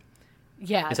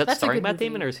 Yeah. Is that that's starring a good Matt movie.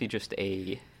 Damon, or is he just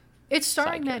a? It's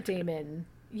starring Matt Damon.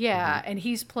 Yeah, and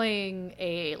he's playing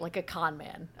a con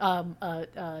man.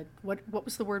 What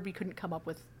was the word we couldn't come up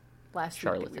with last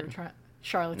Charlatan. week? That we were trying.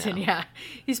 Charlatan. No. Yeah,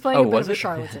 he's playing a bit of a it?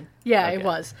 charlatan. Yeah, Okay. it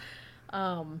was.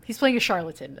 He's playing a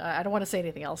charlatan. I don't want to say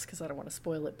anything else because I don't want to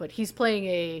spoil it. But he's playing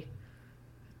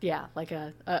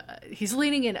he's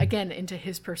leaning in again into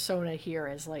his persona here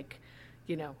as like,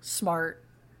 you know, smart,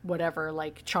 whatever,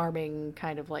 like charming,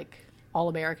 kind of like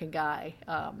all-American guy.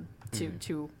 To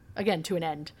an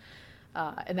end.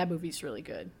 And that movie's really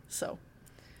good. So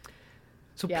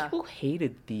yeah. People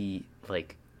hated the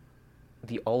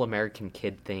all-American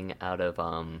kid thing out of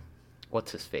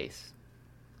what's his face?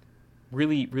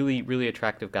 Really, really, really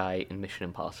attractive guy in Mission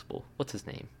Impossible. What's his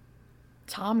name?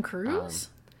 Tom Cruise?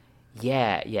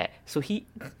 Yeah. So he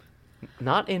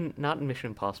not in Mission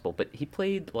Impossible, but he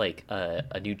played like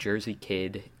a New Jersey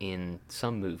kid in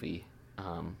some movie,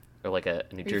 or like a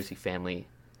New Jersey family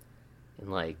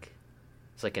in like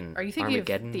it's like an Are you thinking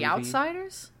Armageddon of The movie.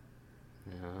 Outsiders?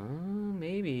 No,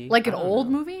 maybe. Like an I don't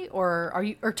old know. movie,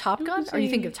 or Top Gun? Are you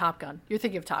thinking of Top Gun? You're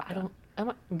thinking of Top Gun.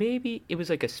 Maybe it was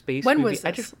like a space When movie. was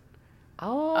this?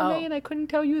 Oh man, I couldn't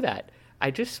tell you that. I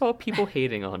just saw people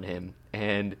hating on him,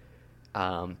 and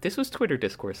this was Twitter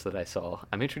discourse that I saw.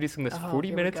 I'm introducing this 40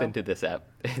 here we minutes go. into this app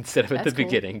instead of at the That's cool.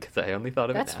 beginning because I only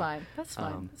thought of That's it now. fine. That's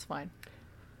fine. That's fine.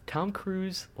 Tom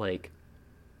Cruise, like,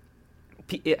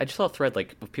 I just saw a thread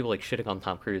like with people like shitting on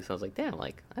Tom Cruise. And I was like, damn,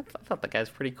 like I thought that guy's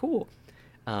pretty cool.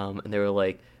 And they're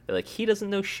like he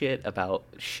doesn't know shit about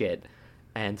shit.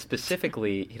 And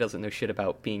specifically, he doesn't know shit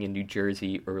about being in New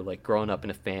Jersey or like growing up in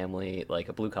a family, like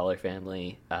a blue collar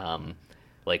family.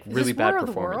 Like Is really this bad War of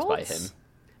the performance by Worlds? him.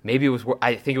 Maybe it was.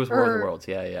 I think it was War of the Worlds.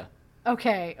 Yeah.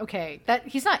 Okay. That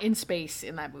he's not in space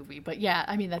in that movie, but yeah,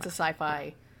 I mean that's a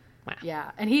sci-fi. Wow.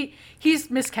 Yeah, and he's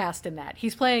miscast in that.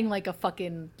 He's playing like a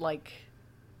fucking like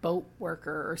boat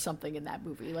worker or something in that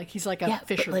movie. Like he's like a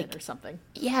fisherman or something.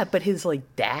 Yeah, but his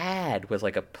like dad was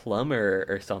like a plumber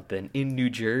or something in New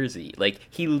Jersey. Like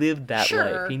he lived that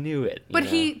life. He knew it. But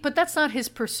but that's not his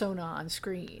persona on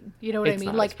screen. You know what I mean?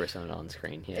 Not like his persona on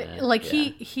screen. Yeah. Like yeah.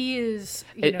 he is.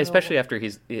 You know, especially after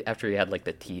he had like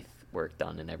the teeth work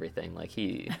done and everything. Like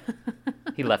he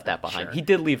left that behind. Sure. He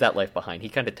did leave that life behind. He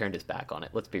kind of turned his back on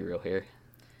it. Let's be real here.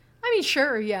 I mean,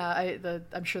 sure, yeah.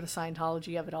 I'm sure the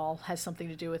Scientology of it all has something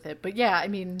to do with it. But yeah, I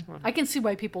mean, I can see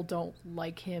why people don't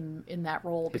like him in that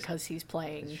role because he's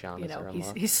playing, you know,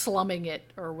 he's slumming it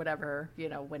or whatever, you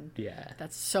know, when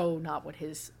that's so not what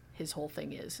his whole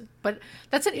thing is. But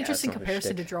that's an interesting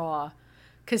comparison to draw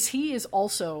because he is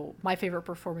also, my favorite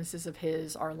performances of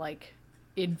his are like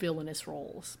in villainous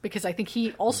roles because I think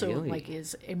he also like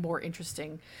is a more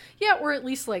interesting, or at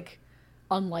least like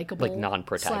unlikable, like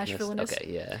non-protagonist. /villainous.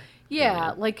 Okay,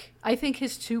 yeah. Like I think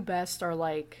his two best are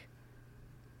like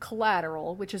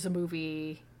Collateral, which is a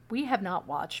movie we have not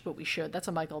watched, but we should. That's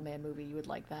a Michael Mann movie. You would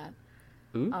like that.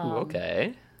 Ooh,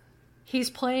 okay. He's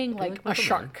playing like a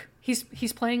shark. He's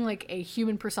playing like a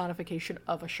human personification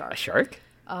of a shark. A shark?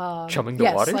 Chumming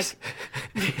the waters?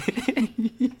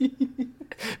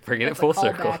 Bringing it full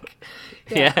circle.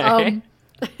 Yeah.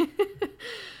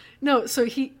 No, so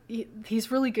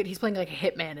he's really good. He's playing like a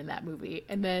hitman in that movie,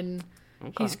 and then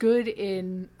he's good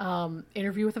in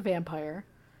Interview with a Vampire,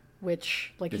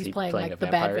 which like he's playing like the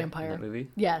bad vampire. In that movie?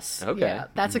 Yes. Okay. Yeah,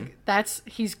 that's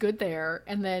he's good there,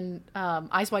 and then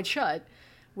Eyes Wide Shut,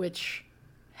 which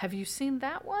have you seen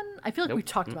that one? I feel like we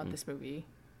talked about this movie.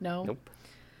 No. Nope.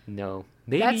 No.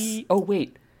 Maybe. Oh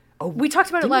wait. Oh, we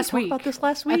talked about it last week. About this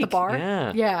last week at the bar.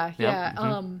 Yeah.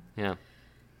 Yeah.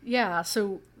 Yeah.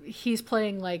 So he's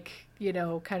playing like, you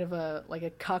know, kind of a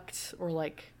cucked or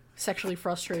like sexually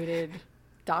frustrated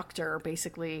doctor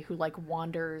basically who like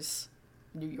wanders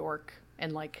New York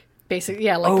and like basically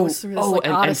goes through this like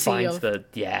odyssey and finds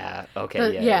of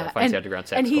finds the underground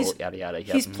sex cult, yada yada. And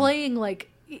he's playing like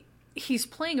he's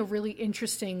playing a really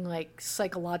interesting, like,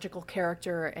 psychological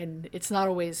character, and it's not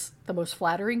always the most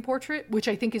flattering portrait, which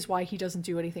I think is why he doesn't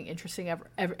do anything interesting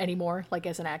ever anymore. Like,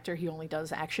 as an actor, he only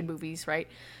does action movies, right?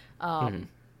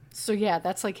 So yeah,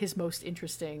 that's like his most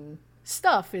interesting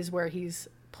stuff, is where he's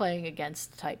playing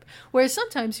against type. Whereas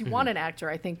sometimes you want an actor,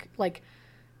 I think, like,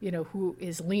 you know, who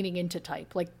is leaning into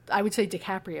type. Like, I would say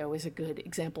DiCaprio is a good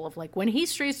example of, like, when he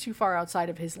strays too far outside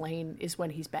of his lane is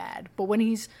when he's bad. But when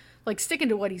he's, like, sticking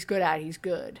to what he's good at, he's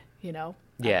good, you know?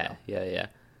 Yeah.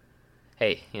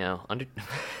 Hey, you know,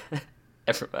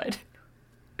 never mind.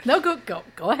 No, go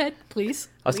ahead, please.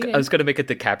 I was going to make a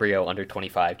DiCaprio under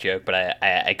 25 joke, but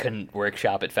I couldn't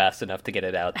workshop it fast enough to get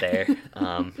it out there.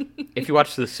 If you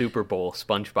watch the Super Bowl,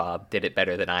 SpongeBob did it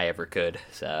better than I ever could,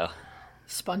 so...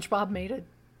 SpongeBob made a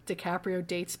DiCaprio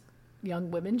dates young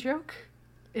women joke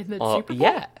in the Super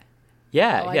Bowl?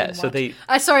 Yeah. So they...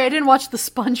 Sorry, I didn't watch the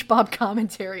SpongeBob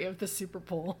commentary of the Super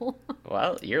Bowl.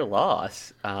 Well, you're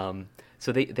lost.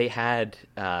 So they had...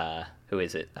 who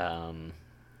is it?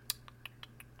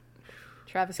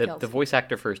 Travis Kelce. The voice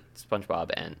actor for SpongeBob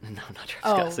and... No, not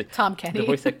Travis Kelce. Tom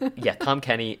Kenny. Tom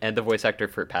Kenny and the voice actor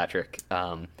for Patrick.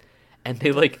 And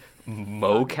they, like,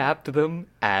 mo-capped them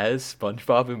as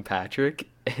SpongeBob and Patrick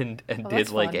and did,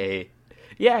 like, fun.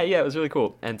 Yeah, it was really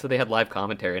cool. And so they had live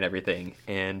commentary and everything.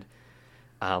 And,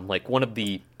 like, one of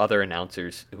the other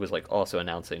announcers who was, like, also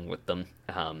announcing with them,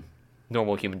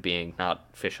 normal human being,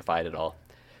 not fishified at all,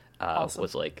 Awesome.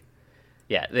 was, like...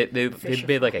 Yeah, they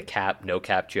made like a cap, no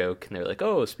cap joke, and they're like,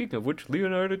 oh, speaking of which,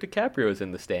 Leonardo DiCaprio is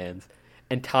in the stands.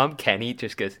 And Tom Kenny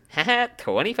just goes, haha,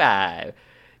 25.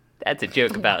 That's a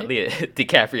joke about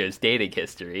DiCaprio's dating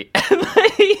history.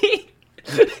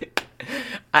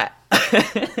 I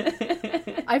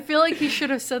feel like he should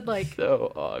have said, like...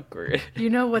 So awkward. You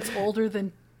know what's older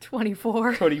than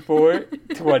 24? 24?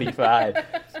 25.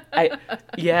 I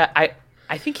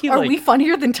think he, Are like... we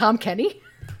funnier than Tom Kenny?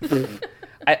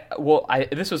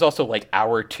 This was also like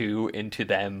hour 2 into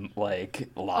them, like,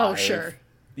 live. Oh, sure.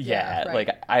 Yeah, right. like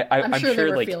I'm sure they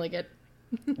were like, feeling it.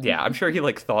 Yeah, I'm sure he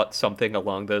like thought something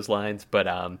along those lines, but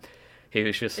he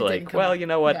was just like, well, you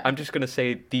know what? Yeah. I'm just gonna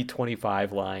say the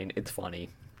 25 line. It's funny,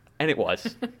 and it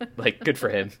was like good for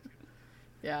him.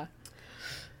 Yeah.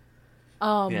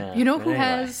 Yeah, You know who anyway.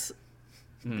 has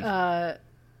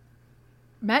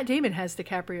Matt Damon has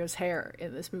DiCaprio's hair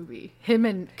in this movie. Him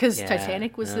and... Because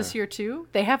Titanic was this year, too.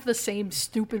 They have the same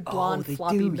stupid blonde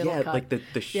floppy middle cut. Like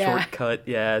the shortcut.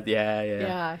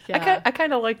 Yeah. I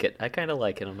kind of like it. I'm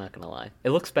not going to lie. It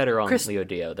looks better on Leo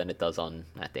Dio than it does on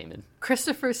Matt Damon.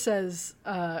 Christopher says,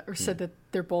 said that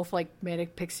they're both, like,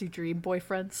 manic pixie dream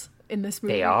boyfriends in this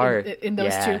movie. They are. In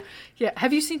those two. Yeah.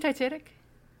 Have you seen Titanic?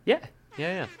 Yeah.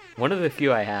 One of the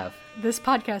few I have. This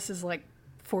podcast is, like,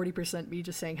 40% me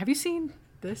just saying, have you seen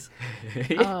this?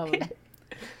 This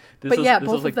both is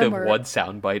of like them the are... one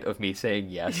soundbite of me saying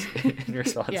yes in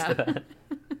response to that.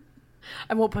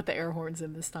 I won't put the air horns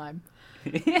in this time.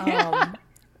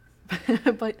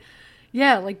 But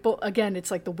yeah, like, again,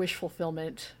 it's like the wish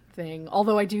fulfillment thing.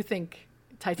 Although I do think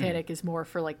Titanic is more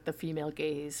for like the female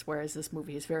gaze, whereas this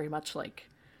movie is very much like,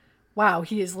 wow,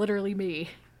 he is literally me,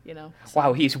 you know? So.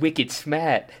 Wow, he's wicked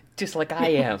smart, just like I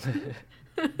am.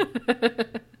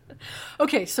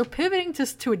 Okay, so pivoting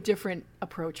to a different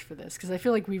approach for this, because I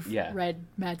feel like we've read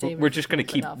Matt Damon. We're just gonna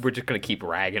keep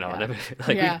ragging on him.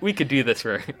 Like we could do this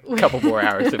for a couple more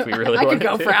hours if we really wanted to.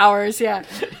 I could go for hours, yeah.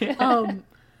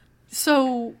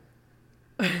 So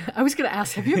I was gonna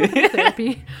ask, have you ever been to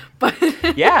therapy? But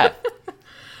yeah.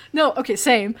 No, okay,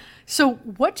 same. So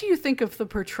what do you think of the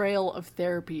portrayal of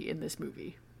therapy in this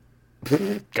movie?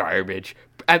 Garbage.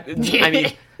 I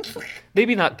mean,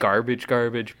 maybe not garbage,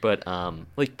 but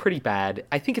like pretty bad.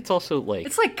 I think it's also like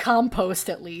it's like compost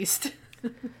at least.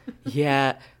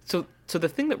 Yeah. So the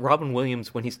thing that Robin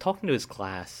Williams, when he's talking to his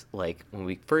class, like when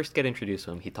we first get introduced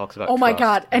to him, he talks about oh my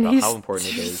god, and about he's how important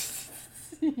it is.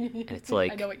 And it's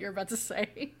like I know what you're about to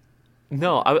say.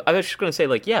 No, I was just gonna say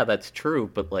like yeah, that's true,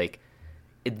 but like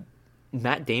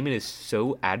Matt Damon is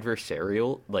so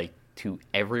adversarial, like to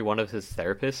every one of his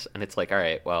therapists, and it's like, all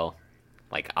right, well,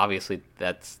 like obviously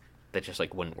that just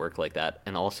like wouldn't work like that.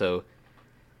 And also,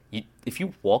 if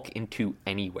you walk into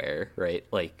anywhere, right,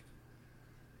 like,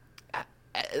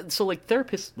 so like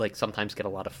therapists like sometimes get a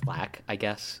lot of flack, I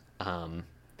guess,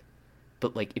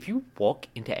 but like if you walk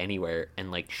into anywhere and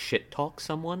like shit talk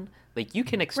someone, like you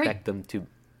can expect them to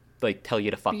like tell you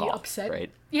to fuck off, upset.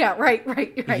 Right? Yeah, right.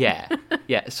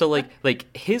 Yeah. So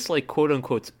like his like quote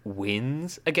unquote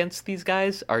wins against these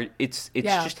guys are it's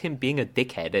just him being a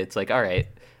dickhead. It's like, all right,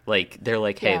 like they're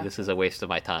like, hey, this is a waste of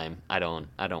my time. I don't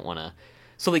want to.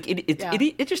 So like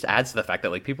it just adds to the fact that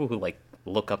like people who like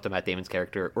look up to Matt Damon's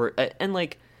character, or and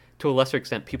like to a lesser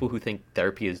extent, people who think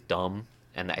therapy is dumb,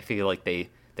 and I feel like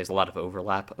there's a lot of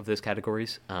overlap of those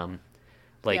categories.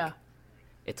 Like Yeah.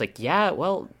 it's like, yeah,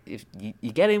 well, if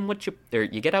you get in what you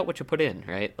get out what you put in,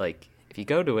 right? Like if you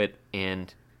go to it,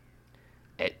 and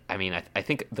I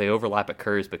think the overlap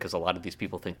occurs because a lot of these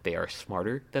people think they are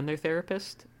smarter than their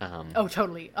therapist. Oh,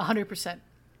 totally. 100%.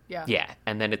 Yeah. Yeah,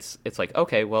 and then it's like,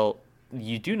 okay, well,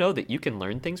 you do know that you can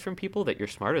learn things from people that you're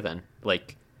smarter than.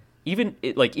 Like, even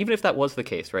if that was the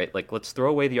case, right? Like, let's throw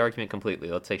away the argument completely.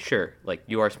 Let's say, sure, like,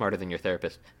 you are smarter than your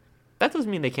therapist. That doesn't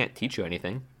mean they can't teach you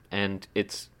anything, and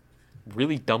it's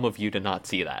really dumb of you to not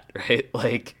see that, right?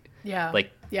 Like, Yeah.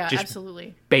 like, Yeah, just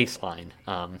absolutely. baseline.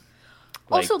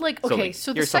 Also, like, okay,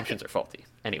 so your the assumptions are faulty.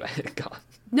 Anyway, go on.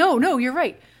 No, you're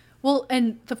right. Well,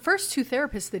 and the first two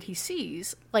therapists that he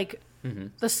sees, like,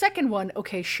 the second one,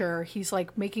 okay, sure, he's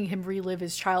like making him relive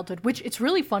his childhood, which it's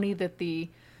really funny that the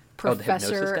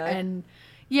professor hypnosis guy? and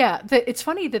it's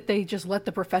funny that they just let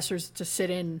the professors to sit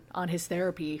in on his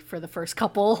therapy for the first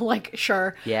couple. Like,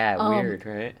 sure, Yeah, weird,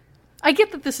 right? I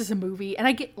get that this is a movie, and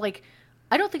I get, like,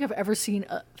 I don't think I've ever seen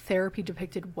a therapy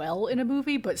depicted well in a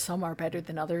movie, but some are better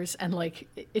than others, and like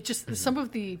it just some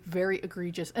of the very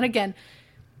egregious, and again,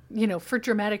 you know, for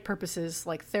dramatic purposes,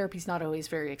 like, therapy's not always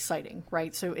very exciting,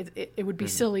 right? So it would be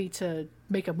silly to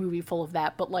make a movie full of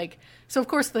that. But like, so of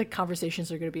course the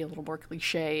conversations are going to be a little more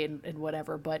cliche and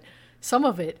whatever, but some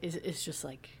of it is just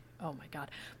like, oh my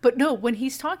God. But no, when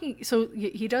he's talking, so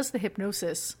he does the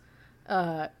hypnosis,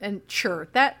 and sure,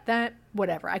 that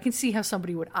whatever. I can see how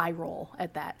somebody would eye roll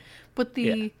at that. But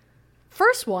the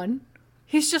first one,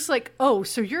 he's just like, oh,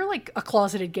 so you're like a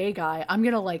closeted gay guy. I'm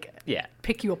going to like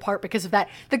pick you apart because of that.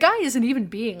 The guy isn't even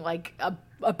being like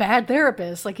a bad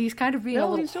therapist. Like, he's kind of being a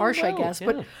little harsh, I guess.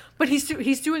 Yeah. But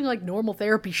he's doing like normal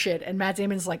therapy shit. And Matt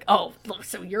Damon's like, oh,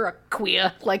 so you're a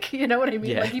queer. Like, you know what I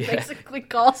mean? Yeah, like, he basically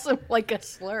calls him like a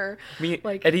slur.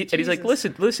 And he's like,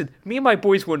 listen, me and my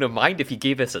boys wouldn't mind if you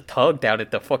gave us a tug down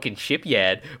at the fucking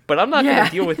shipyard, but I'm not going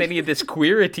to deal with any of this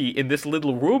queerity in this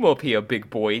little room up here, big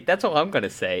boy. That's all I'm going to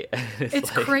say.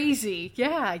 It's like, crazy.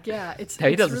 Yeah. He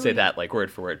doesn't really say that like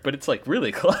word for word, but it's like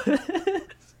really close.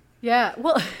 Yeah,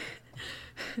 well,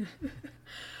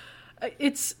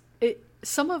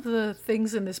 some of the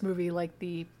things in this movie, like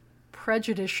the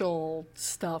prejudicial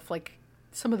stuff, like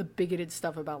some of the bigoted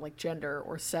stuff about like gender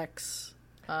or sex,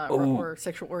 or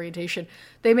sexual orientation,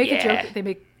 they make a joke. They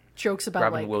make jokes about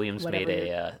Robin like Williams whatever, made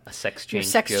a sex change.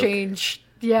 Sex joke. change.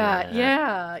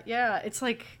 Yeah. It's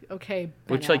like, okay,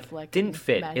 Ben which like Affleck didn't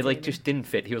fit. Matt It like Damon. just didn't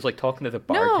fit. He was like talking to the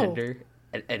bartender.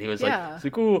 No. And he was Yeah.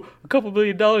 like, oh, $2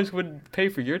 million wouldn't pay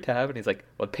for your tab. And he's like,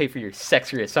 well, it'd pay for your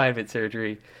sex reassignment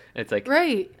surgery. And it's like,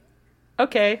 Right.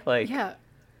 okay, like, Yeah.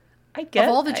 I guess,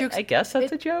 all the jokes, I guess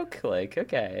that's a joke. Like,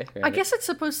 okay. Right. I guess it's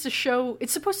supposed to show,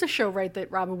 right, that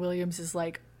Robin Williams is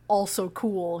like also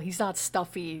cool. He's not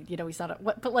stuffy, you know, he's not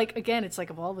but like, again, it's like,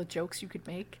 of all the jokes you could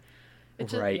make.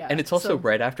 Just, right. yeah. And it's also So,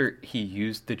 right after he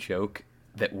used the joke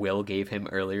that Will gave him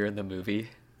earlier in the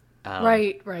movie.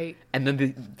 Right. And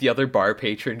then the other bar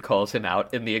patron calls him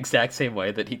out in the exact same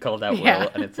way that he called out Yeah.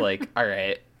 Will. And it's like, all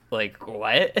right, like,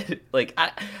 what? Like,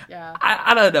 Yeah.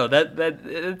 I don't know. That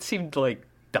it seemed like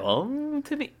dumb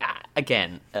to me.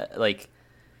 Again, like,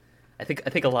 I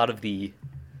think a lot of the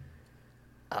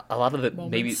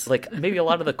Moments. maybe a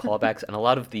lot of the callbacks and a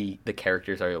lot of the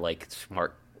characters are like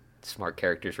smart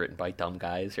characters written by dumb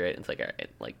guys, right? It's like, all right,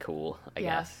 like, cool, I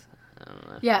guess. I don't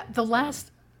know. Yeah, the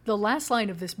last line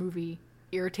of this movie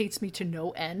irritates me to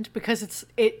no end because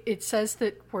it says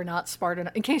that we're not smart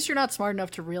enough. In case you're not smart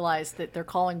enough to realize that they're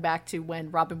calling back to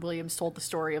when Robin Williams told the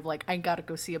story of like, I gotta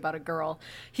go see about a girl.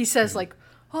 He says like,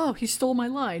 oh, he stole my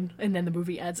line, and then the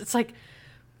movie ends. It's like,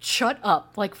 shut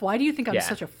up. Like, why do you think I'm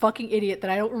such a fucking idiot that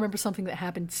I don't remember something that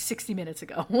happened 60 minutes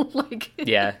ago? Like,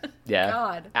 yeah.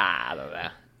 God. I don't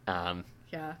know.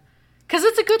 Yeah, because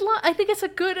it's a good line. I think it's a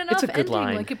good enough It's a good ending.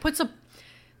 line. Like, it puts the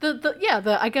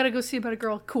I gotta go see about a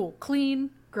girl. Cool, clean,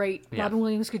 great. Yeah. Robin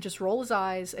Williams could just roll his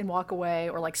eyes and walk away,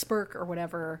 or like smirk or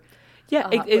whatever. Yeah,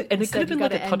 but and it could instead have been you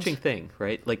like a gotta touching end- thing,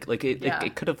 right? Like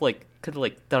it could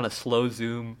have done a slow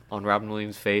zoom on Robin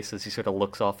Williams' face as he sort of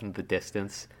looks off into the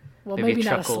distance. Well, maybe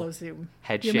not a chuckle, slow zoom.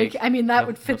 head You shake. I mean, that No?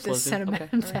 would fit No this slow zoom? Okay,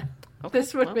 sentimental. all right. Okay,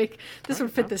 This would well,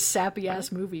 fit this sappy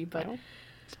ass movie, but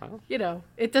Well, you know,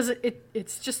 it doesn't.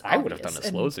 It's just. I would have done obvious. a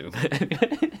slow zoom.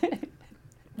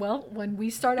 Well, when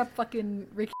we start up fucking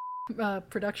Ricky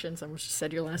Productions, I almost just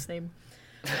said your last name.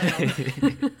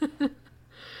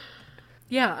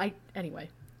 Yeah, anyway.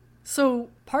 So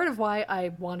part of why I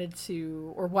wanted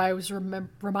to, or why I was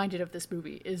reminded of this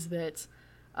movie is that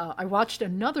I watched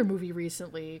another movie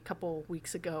recently, a couple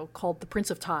weeks ago, called The Prince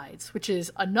of Tides, which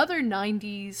is another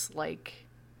 90s, like,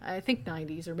 I think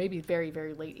 90s or maybe very,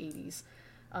 very late 80s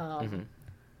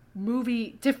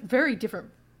movie. Very different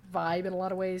vibe in a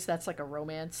lot of ways. That's like a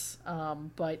romance.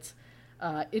 But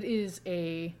it is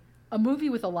a movie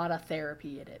with a lot of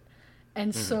therapy in it.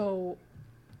 And so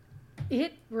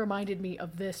it reminded me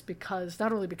of this because,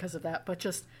 not only because of that, but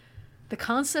just the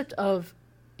concept of,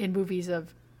 in movies,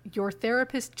 of your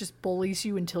therapist just bullies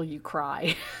you until you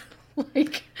cry.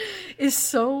 Like, is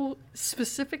so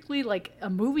specifically like a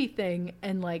movie thing.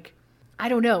 And like, I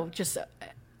don't know, just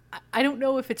I don't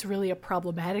know if it's really a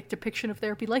problematic depiction of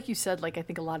therapy. Like you said, like, I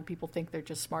think a lot of people think they're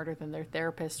just smarter than their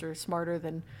therapist or smarter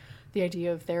than the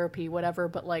idea of therapy, whatever.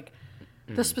 But like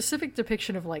the specific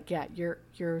depiction of like, yeah,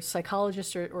 your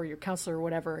psychologist or your counselor or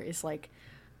whatever is like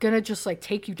gonna just like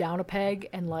take you down a peg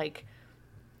and like,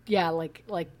 yeah, like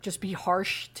just be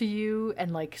harsh to you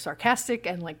and like sarcastic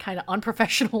and like kind of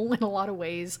unprofessional in a lot of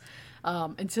ways,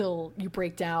 until you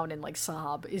break down and like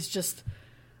sob, is just,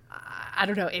 I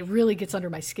don't know. It really gets under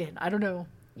my skin. I don't know.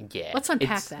 Yeah. Let's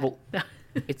unpack that. Well,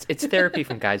 it's therapy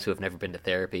from guys who have never been to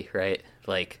therapy, right?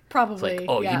 Like, probably. It's like,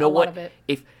 oh, yeah, you know what?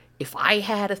 If I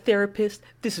had a therapist,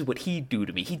 this is what he'd do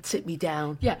to me. He'd sit me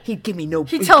down. Yeah. He'd give me no.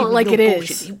 He'd tell it like it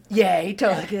bullshit. is. He'd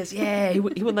tell it like it is. Yeah. He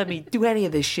wouldn't let me do any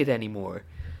of this shit anymore.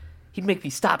 He'd make me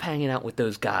stop hanging out with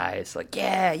those guys. Like,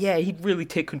 yeah. He'd really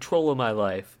take control of my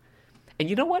life. And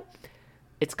you know what?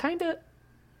 It's kind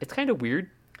of weird.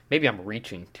 Maybe I'm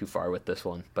reaching too far with this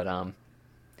one, but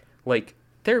like,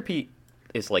 therapy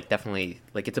is like definitely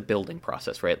like, it's a building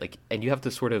process, right? Like, and you have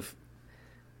to sort of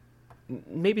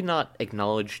maybe not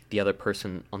acknowledge the other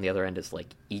person on the other end as like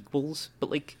equals, but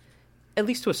like at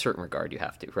least to a certain regard you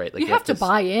have to, right? Like, you have to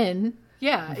buy in.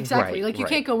 Yeah, exactly. Right, like, you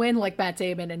right. can't go in like Matt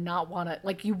Damon and not want to,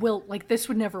 like, you will, like, this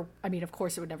would never, I mean, of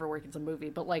course it would never work as a movie,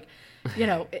 but like, you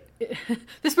know,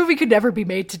 this movie could never be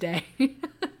made today.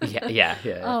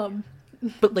 Yeah.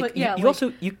 But like, yeah, you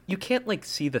also you can't like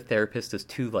see the therapist as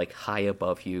too like high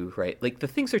above you, right? Like, the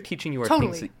things they're teaching you are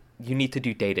Totally. things that you need to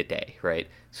do day to day, right?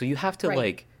 So you have to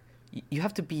like, you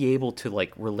have to be able to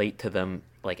like relate to them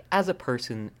like as a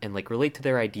person and like relate to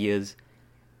their ideas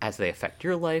as they affect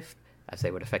your life, as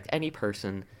they would affect any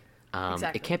person.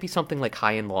 Exactly. It can't be something like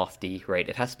high and lofty, right?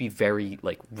 It has to be very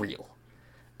like real.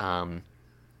 And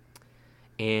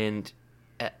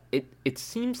it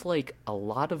seems like a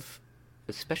lot of,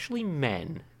 especially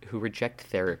men who reject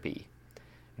therapy,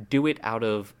 do it out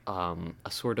of a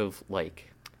sort of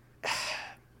like,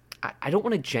 I don't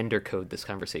want to gender code this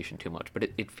conversation too much, but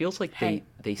it feels like they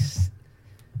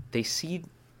see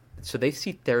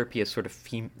therapy as sort of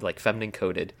like feminine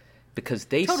coded, because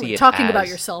they see it talking as, about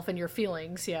yourself and your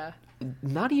feelings. Yeah.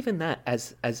 Not even that,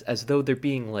 as though they're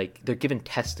being like, they're given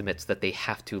testaments that they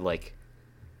have to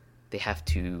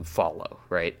follow,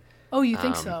 right? Oh, you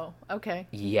think so? Okay.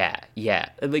 Yeah.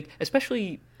 Like,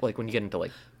 especially like when you get into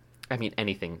like, I mean,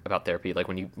 anything about therapy, like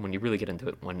when you really get into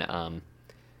it,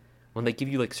 when they give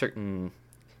you like certain,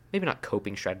 maybe not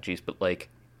coping strategies, but like,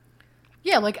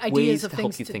 yeah, like ideas ways of to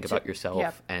things help you think about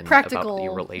yourself and practical, about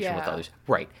your relation with others.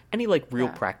 Right. Any like real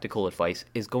Yeah. practical advice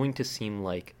is going to seem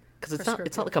like, because it's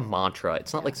not like a mantra.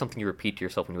 It's not like something you repeat to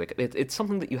yourself when you wake up. It's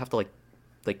something that you have to like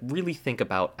really think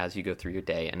about as you go through your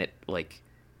day, and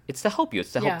it's to help you.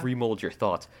 It's to help remold your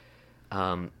thoughts.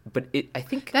 But I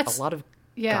think a lot of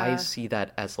guys see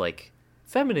that as like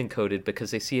feminine coded,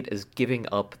 because they see it as giving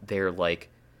up their like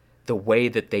the way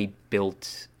that they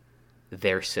built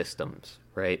their systems,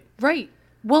 right? Right.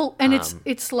 Well, and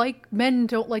it's like men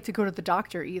don't like to go to the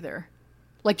doctor either.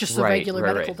 Like just the regular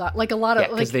medical doctor. Like a lot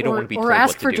of like, they don't want to be told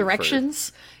ask what to for do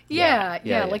directions. Yeah.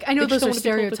 Like, I know They just those are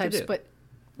don't wanna be told what to stereotypes, do. but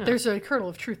there's a kernel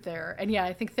of truth there. And yeah,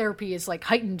 I think therapy is like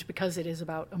heightened because it is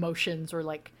about emotions or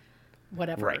like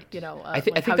whatever, Right. you know. I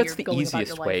think that's the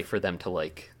easiest way for them to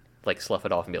like slough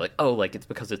it off and be like, oh, like it's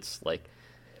because it's like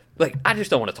I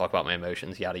just don't want to talk about my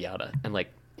emotions, yada yada. And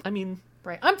like, I mean,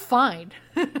 right, I'm fine.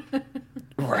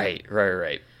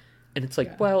 right. And it's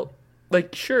like, well,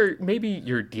 like, sure, maybe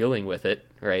you're dealing with it,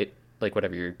 right? Like,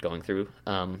 whatever you're going through.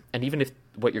 And even if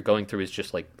what you're going through is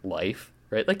just like life,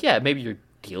 right? Like, yeah, maybe you're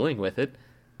dealing with it.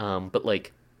 But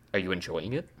like, are you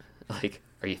enjoying it? Like,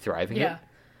 are you thriving it?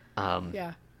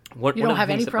 Yeah. You don't have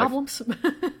any problems?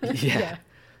 Yeah.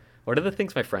 One of the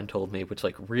things my friend told me, which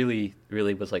like really,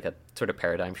 really was like a sort of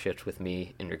paradigm shift with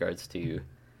me in regards to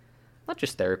not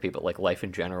just therapy, but like life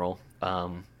in general.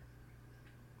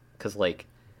 Because like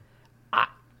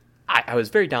I was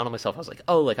very down on myself. I was like,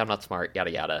 oh, like I'm not smart,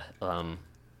 yada yada.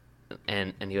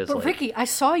 And he was like, Ricky, I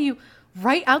saw you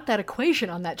write out that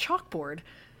equation on that chalkboard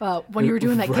when you were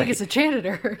doing that gig as a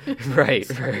janitor. Right.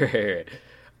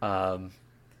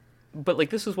 But like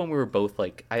this was when we were both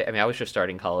like I mean I was just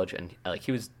starting college and like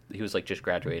he was like just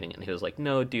graduating and he was like,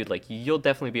 no dude, like you'll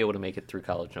definitely be able to make it through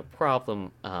college, no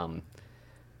problem. And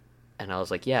I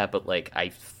was like, yeah, but like I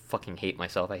fucking hate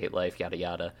myself, I hate life, yada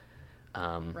yada.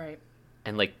 Right.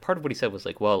 And like part of what he said was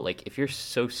like, well, like if you're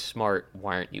so smart,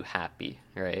 why aren't you happy,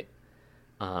 right?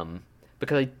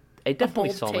 Because I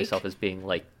definitely saw myself as being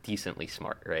like decently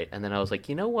smart, right? And then I was like,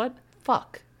 you know what?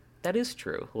 Fuck, that is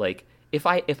true. Like if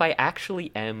I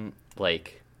actually am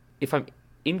like, if I'm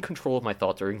in control of my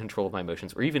thoughts or in control of my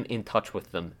emotions or even in touch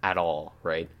with them at all,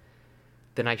 right?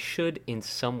 Then I should in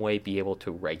some way be able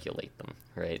to regulate them,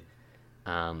 right?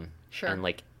 Sure. And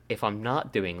like if I'm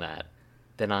not doing that,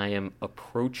 then I am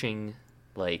approaching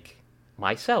like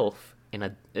myself in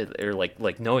a or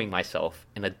like knowing myself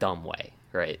in a dumb way,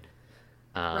 right?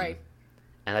 Right.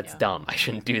 And that's dumb. I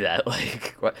shouldn't do that.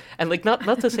 Like, and like not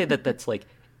to say that that's like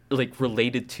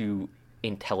related to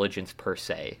intelligence per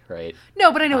se, right?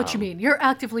 No, but I know what you mean. You're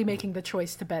actively making the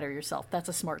choice to better yourself. That's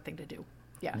a smart thing to do.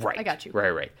 Yeah, right. I got you.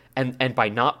 Right. And by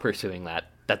not pursuing that,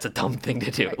 that's a dumb thing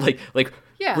to do. Right. Like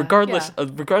yeah,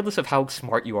 regardless of how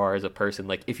smart you are as a person,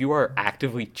 like if you are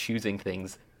actively choosing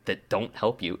things that don't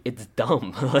help you, it's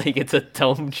dumb. Like it's a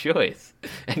dumb choice,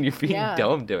 and you're being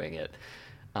dumb doing it.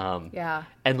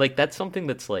 And like that's something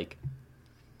that's like,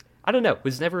 I don't know,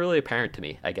 was never really apparent to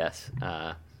me, I guess.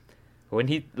 When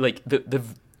he like the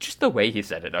just the way he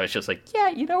said it, I was just like, yeah,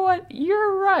 you know what,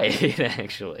 you're right,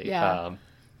 actually. Yeah.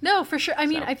 No, for sure. I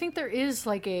mean, I think there is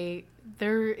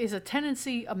a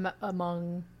tendency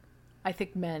among, I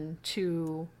think, men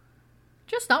to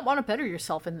just not want to better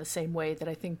yourself in the same way that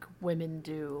I think women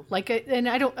do. Like, and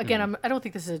I don't, again, I don't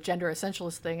think this is a gender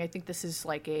essentialist thing. I think this is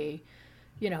like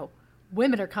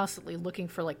women are constantly looking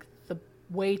for like the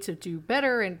way to do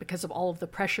better, and because of all of the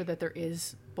pressure that there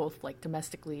is both like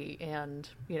domestically and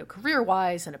career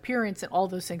wise and appearance and all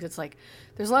those things, it's like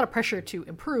there's a lot of pressure to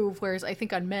improve, whereas I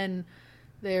think on men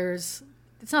it's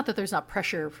not that there's not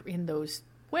pressure in those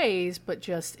ways, but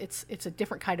just it's a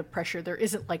different kind of pressure. There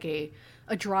isn't like a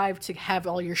drive to have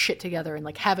all your shit together and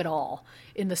like have it all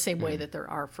in the same way that there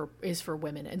is for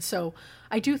women. And so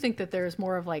I do think that there's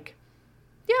more of like,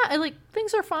 yeah, like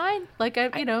things are fine. Like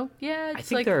it's I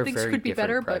think like there are things very could be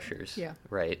better, pressures, but yeah,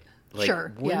 right. Like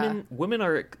sure, women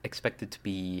are expected to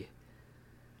be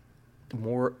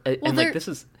more, and like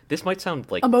this might sound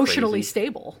like emotionally crazy.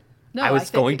 Stable. No, I was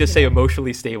going to say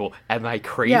emotionally stable. Am I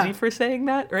crazy for saying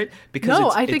that? Right? Because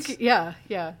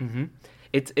Mm-hmm.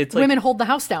 It's like women hold the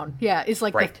house down. Yeah, is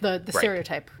like the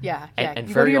stereotype. Yeah. And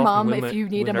you go to your mom women, if you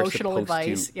need emotional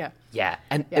advice.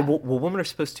 And women are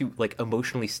supposed to like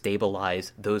emotionally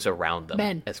stabilize those around them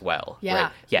Men. As well. Yeah.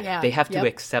 Right? Yeah. They have to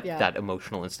accept that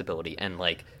emotional instability and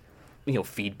like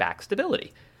feedback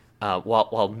stability.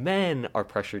 While men are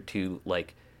pressured to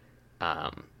like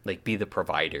be the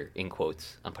provider, in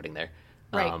quotes I'm putting there.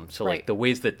 So like the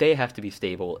ways that they have to be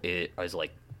stable is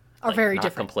like are very not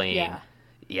different. Complain.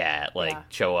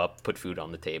 Show up, put food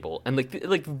on the table, and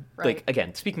like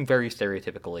again, speaking very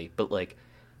stereotypically, but like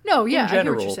in general, I hear what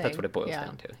you're saying. That's what it boils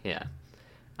down to.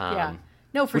 Yeah.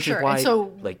 No, for sure. Is why, and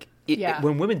so like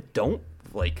when women don't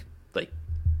like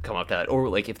come up to that, or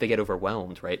like if they get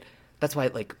overwhelmed, right? That's why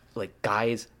like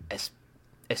guys,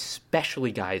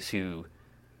 especially guys who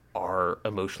are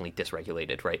emotionally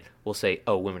dysregulated, right, will say,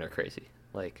 "Oh, women are crazy."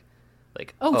 Like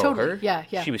totally. Her? Yeah.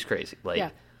 She was crazy.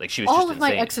 Like she was all just of my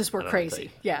insane. exes were crazy.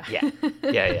 Yeah.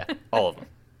 All of them.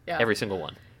 Yeah. Every single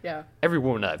one. Yeah. Every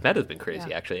woman I've met has been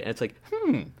crazy, actually. And it's like,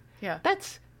 yeah,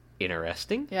 that's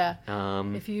interesting. Yeah.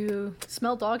 If you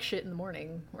smell dog shit in the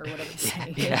morning or whatever the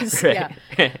saying is.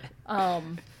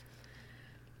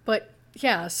 But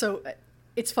yeah, so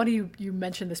it's funny you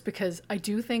mentioned this because I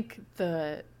do think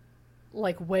the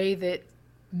way that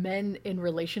men in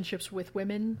relationships with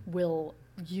women will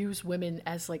use women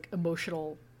as like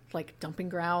emotional like dumping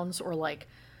grounds or like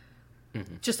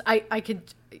just I can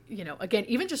again,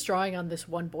 even just drawing on this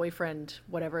one boyfriend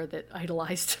whatever that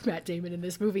idolized Matt Damon in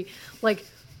this movie, like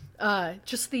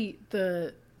just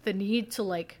the need to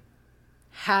like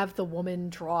have the woman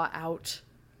draw out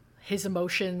his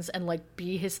emotions and like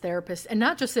be his therapist, and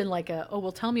not just in like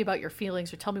tell me about your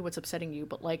feelings or tell me what's upsetting you,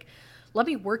 but like let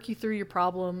me work you through your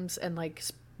problems and like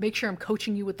make sure I'm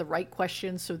coaching you with the right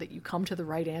questions so that you come to the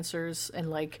right answers and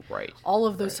like all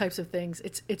of those types of things.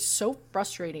 It's so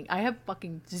frustrating. I have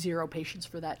fucking zero patience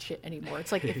for that shit anymore.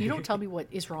 It's like, if you don't tell me what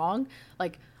is wrong,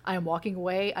 like I am walking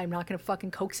away. I'm not going to fucking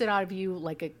coax it out of you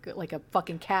like a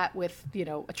fucking cat with,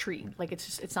 a treat. Like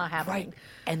it's not happening. Right.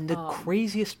 And the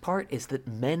craziest part is that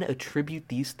men attribute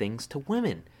these things to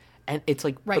women. And it's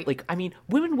like, but like, I mean,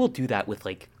 women will do that with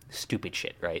like stupid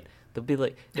shit, right? They'll be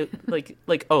like,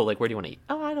 oh, like, where do you want to eat?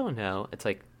 Oh, I don't know. It's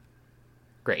like,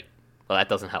 great. Well, that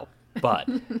doesn't help. But,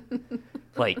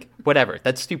 like, whatever.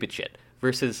 That's stupid shit.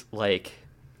 Versus, like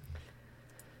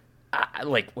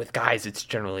with guys, it's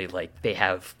generally, like, they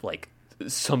have, like,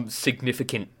 some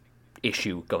significant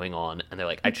issue going on, and they're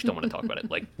like, I just don't want to talk about it.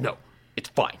 Like, no, it's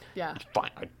fine. Yeah. It's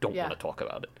fine. I don't want to talk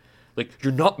about it. Like,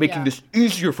 you're not making this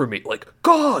easier for me. Like,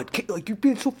 God, like, you're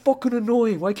being so fucking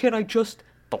annoying. Why can't I just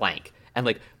blank? And,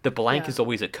 like, the blank is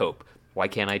always a cope. Why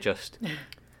can't I just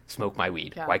smoke my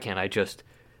weed? Why can't I just,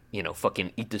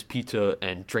 fucking eat this pizza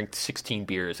and drink 16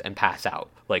 beers and pass out?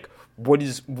 Like, what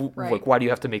is, like, why do you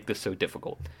have to make this so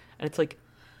difficult? And it's like,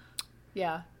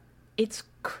 it's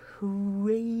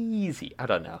crazy. I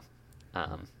don't know.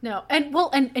 No,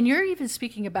 and you're even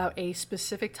speaking about a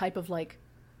specific type of, like,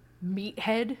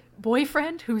 meathead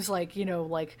boyfriend who's, like,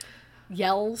 like,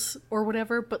 yells or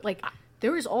whatever, but, like,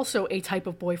 there is also a type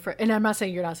of boyfriend, and I'm not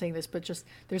saying you're not saying this, but just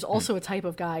there's also a type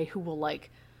of guy who will,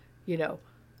 like,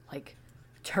 like,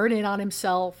 turn in on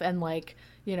himself and, like,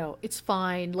 it's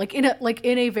fine, like in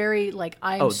a very, like,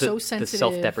 I'm so sensitive, the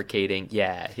self-deprecating,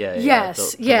 yes,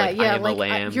 like, I am like, a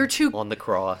lamb you're too on the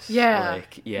cross,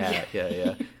 like,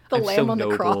 the I'm lamb so on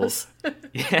noble. The cross.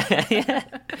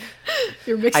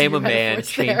 You're mixing. I am a man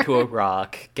chained to a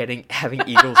rock, having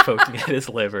eagles poking at his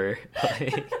liver.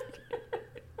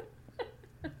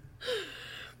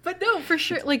 But no, for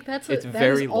sure, like, it's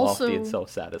very lofty and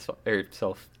self-satisfied, or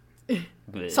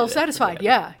self-satisfied.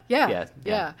 Yeah. It's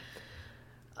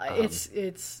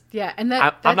and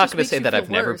that I'm not going to say that I've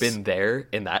never been there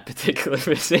in that particular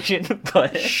position,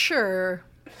 but sure,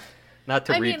 not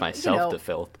to read myself to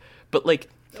filth, but, like,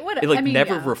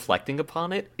 never reflecting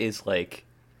upon it is, like,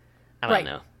 I don't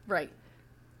know. Right.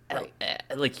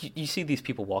 Like, you see these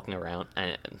people walking around,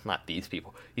 and not these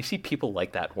people. You see people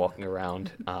like that walking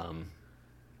around,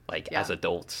 as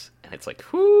adults, and it's like,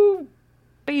 whoo,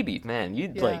 baby, man,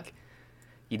 like,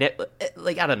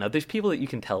 I don't know. There's people that you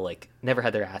can tell, like, never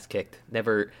had their ass kicked,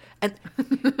 never. And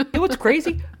what's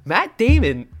crazy? Matt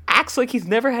Damon acts like he's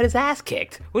never had his ass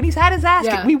kicked. When he's had his ass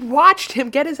kicked, we watched him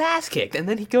get his ass kicked, and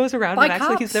then he goes around and acts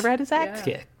like he's never had his ass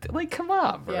kicked. Like, come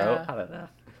on, bro. I don't know.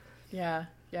 Yeah.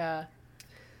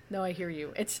 No, I hear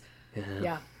you. It's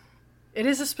it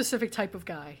is a specific type of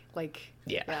guy. Like,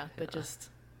 but just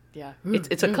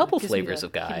it's a couple flavors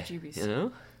of guy.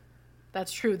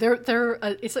 That's true. They're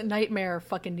it's a nightmare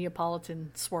fucking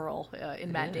Neapolitan swirl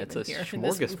in Matt Damon here. It's a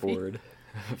smorgasbord.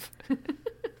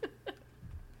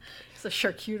 It's a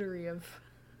charcuterie of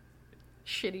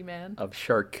shitty man. Of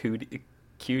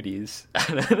cuties.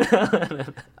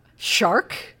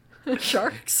 Sharks?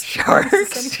 Sharks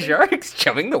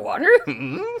chewing the water?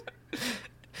 All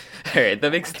right,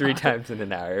 that makes 3 times in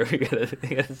an hour. We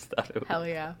gotta stop it. Hell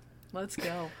yeah. Let's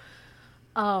go.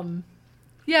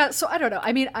 Yeah, so I don't know.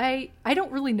 I mean, I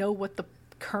don't really know what the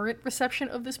current reception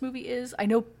of this movie is. I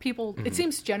know people, it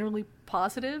seems generally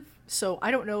positive, so I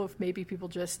don't know if maybe people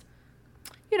just,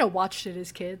 watched it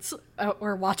as kids,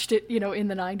 or watched it, in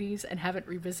the 90s and haven't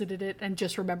revisited it and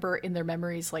just remember in their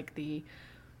memories, like,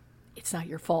 it's not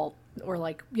your fault, or,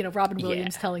 like, Robin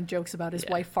Williams telling jokes about his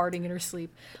wife farting in her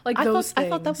sleep, like, things. I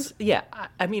thought that was,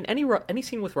 I mean, any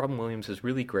scene with Robin Williams is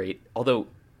really great, although,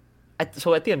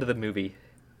 so at the end of the movie,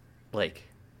 like,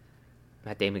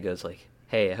 Matt Damon goes, like,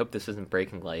 hey, I hope this isn't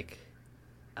breaking, like,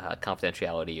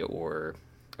 confidentiality or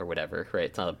whatever, right?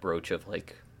 It's not a broach of,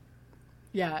 like,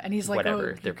 and he's like,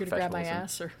 whatever, oh, you're gonna grab my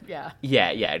ass, or and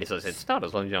he says, it's not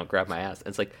as long as you don't grab my ass. And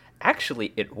it's like,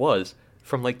 actually, it was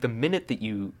from, like, the minute that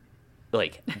you,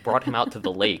 like, brought him out to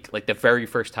the lake, like, the very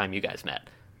first time you guys met,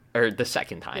 or the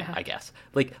second time, I guess,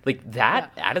 like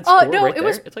that added score right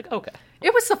there. It's like, okay,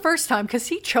 it was the first time, because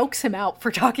he chokes him out for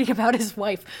talking about his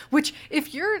wife, which,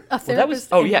 if you're a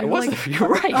therapist, it was, like, you're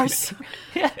right.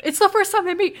 It's the first time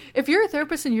I meet. If you're a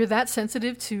therapist and you're that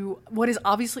sensitive to what is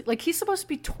obviously, like, he's supposed to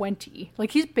be 20,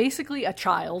 like, he's basically a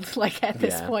child, like, at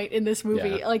this point in this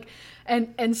movie, like,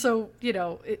 and so,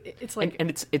 it's like, and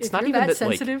it's not even that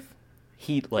sensitive, like,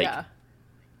 he,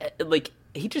 like,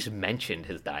 he just mentioned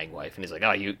his dying wife, and he's like,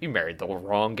 oh, you married the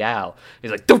wrong gal.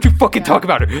 He's like, don't you fucking talk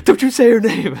about her. Don't you say her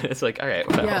name. It's like, all right,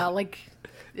 well. Yeah, like,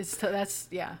 that's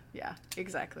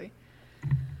exactly.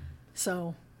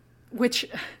 So,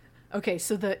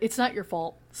 so the it's not your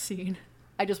fault scene,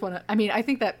 I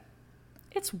think that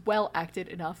it's well acted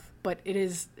enough, but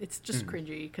it's just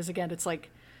cringy, because, again, it's like,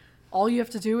 all you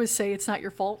have to do is say it's not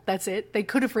your fault. That's it. They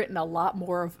could have written a lot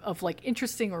more of like,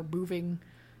 interesting or moving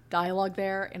dialogue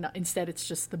there, and instead it's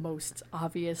just the most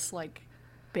obvious, like,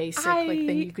 basic like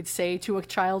thing you could say to a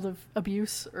child of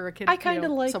abuse or a kid. I kind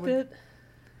of liked it.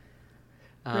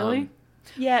 Really?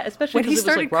 Yeah, especially When he because it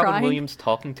was started like Robin crying- Williams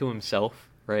talking to himself,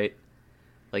 right?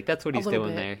 Like that's what he's little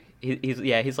doing bit.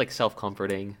 there. He's like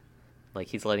self-comforting, like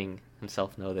he's letting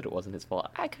himself know that it wasn't his fault.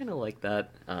 I kind of like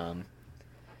that,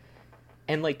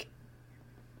 and like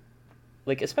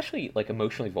especially like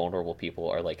emotionally vulnerable people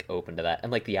are like open to that,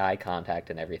 and like the eye contact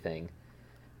and everything.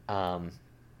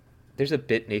 There's a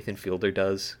bit Nathan Fielder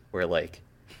does where like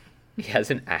he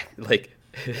has an act like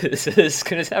this is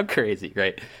gonna sound crazy,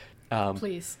 right?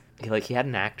 Please. He had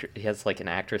an actor. He has like an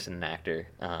actress and an actor.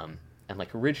 And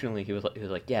like originally he was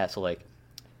like, yeah, so like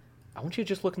I want you to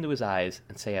just look into his eyes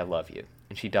and say I love you,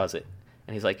 and she does it,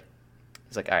 and he's like,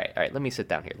 all right, let me sit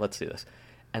down here, let's do this,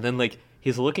 and then like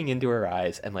he's looking into her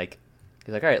eyes and like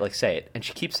he's like, all right, like say it, and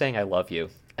she keeps saying I love you,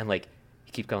 and like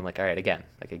he keeps going like, all right, again,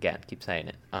 keep saying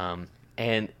it,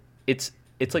 and it's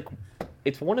like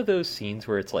it's one of those scenes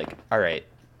where it's like, all right,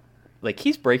 like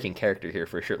he's breaking character here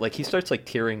for sure. Like he starts like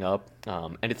tearing up,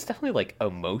 and it's definitely like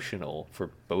emotional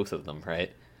for both of them,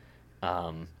 right?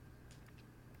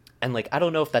 And like I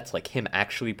don't know if that's like him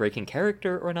actually breaking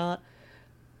character or not,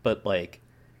 but like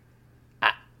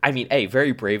I mean,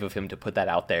 very brave of him to put that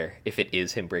out there if it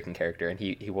is him breaking character, and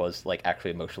he was like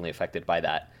actually emotionally affected by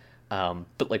that.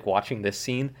 But like watching this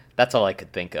scene, that's all I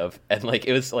could think of, and like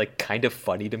it was like kind of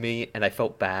funny to me, and I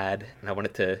felt bad, and I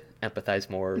wanted to empathize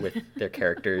more with their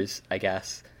characters, I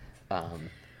guess. I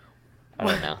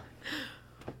don't know.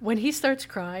 When he starts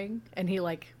crying and he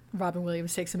like Robin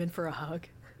Williams takes him in for a hug.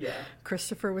 Yeah.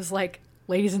 Christopher was like,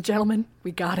 "Ladies and gentlemen,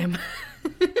 we got him."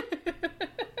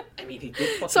 I mean, he did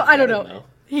fucking So I don't get know. him, though.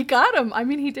 He got him. I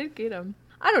mean, he did get him.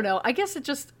 I don't know. I guess it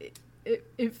just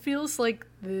it feels like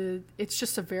it's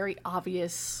just a very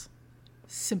obvious,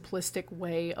 simplistic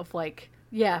way of like,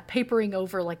 yeah, papering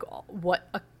over like what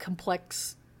a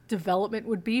complex development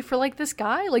would be for like this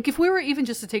guy. Like if we were even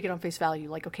just to take it on face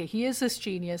value, like, okay, he is this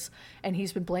genius and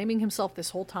he's been blaming himself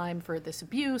this whole time for this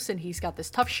abuse, and he's got this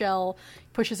tough shell,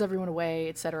 pushes everyone away,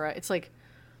 etc. It's like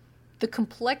the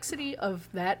complexity of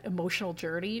that emotional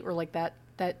journey, or like that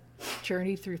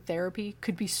journey through therapy,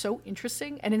 could be so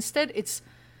interesting, and instead it's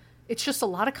just a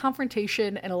lot of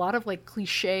confrontation and a lot of like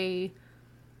cliche,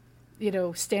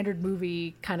 standard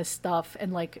movie kind of stuff,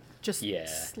 and like just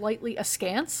slightly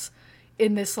askance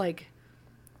in this like,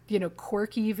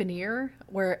 quirky veneer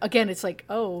where again it's like,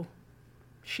 oh,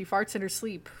 she farts in her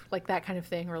sleep, like that kind of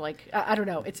thing, or like I don't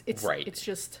know, it's right. It's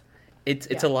just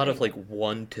it's a lot of like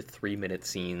 1 to 3 minute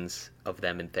scenes of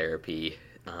them in therapy,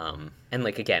 and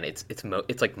like again it's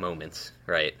like moments,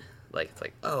 right? Like it's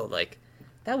like, oh, like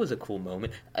that was a cool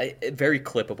moment. Very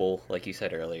clippable, like you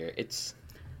said earlier. It's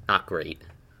not great.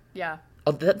 Yeah.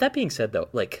 Oh, that being said, though,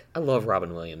 like I love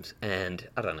Robin Williams, and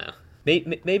I don't know,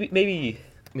 maybe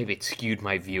it skewed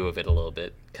my view of it a little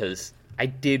bit, because I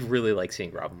did really like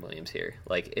seeing Robin Williams here.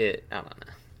 Like I don't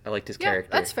know, I liked his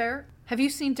character. That's fair. Have you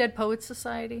seen Dead Poets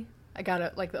Society? I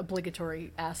gotta like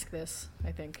obligatory ask this,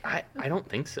 I think. I don't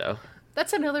think so.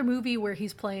 That's another movie where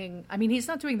he's playing, I mean, he's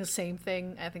not doing the same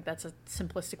thing. I think that's a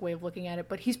simplistic way of looking at it,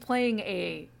 but he's playing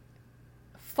a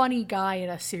funny guy in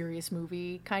a serious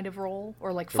movie kind of role,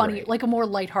 or like funny, Right. like a more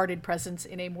lighthearted presence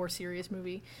in a more serious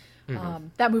movie. Mm-hmm.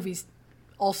 That movie's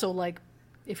also like,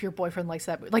 if your boyfriend likes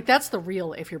that movie, like that's the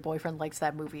real, if your boyfriend likes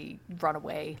that movie, run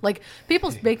away. Like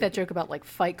people make that joke about like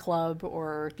Fight Club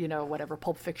or, whatever,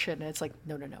 Pulp Fiction. And it's like,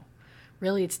 no.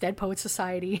 Really, it's Dead Poets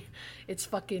Society. It's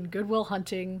fucking Good Will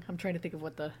Hunting. I'm trying to think of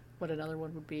what another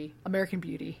one would be. American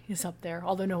Beauty is up there,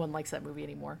 although no one likes that movie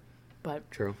anymore. But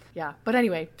True. Yeah. But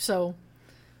anyway, so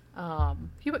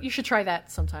you should try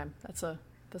that sometime.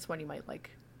 That's one you might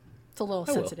like. It's a little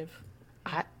sensitive.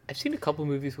 I've seen a couple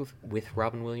movies with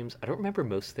Robin Williams. I don't remember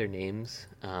most of their names.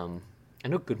 I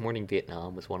know Good Morning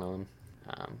Vietnam was one of them.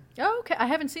 Oh, okay. I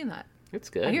haven't seen that. It's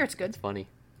good. I hear it's good. It's funny.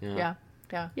 Yeah.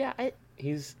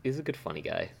 He's a good funny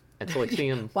guy. And so like seeing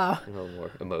him Wow. in a little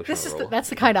more emotional role. That's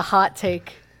the kind of hot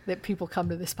take that people come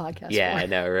to this podcast Yeah, for. I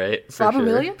know, right? For Robin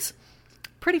sure. Williams,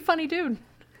 pretty funny dude.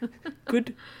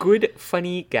 good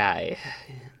funny guy.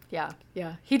 Yeah.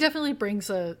 He definitely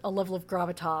brings a level of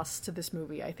gravitas to this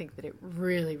movie, I think, that it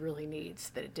really, really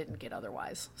needs, that it didn't get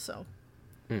otherwise. So.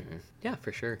 Mm-hmm. Yeah,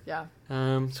 for sure. Yeah.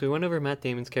 So we went over Matt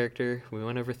Damon's character. We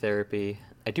went over therapy.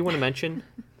 I do want to mention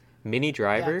Minnie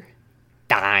Driver. Yeah.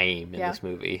 Dime in this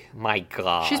movie. My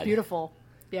God. She's beautiful.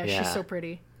 Yeah, Yeah. she's so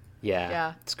pretty.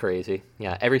 Yeah. It's crazy.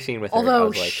 Yeah, every scene with her, I Although,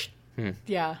 was like,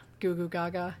 yeah, Goo Goo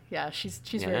Gaga. Yeah, she's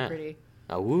very pretty.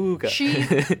 Awooga.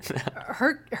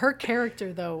 Her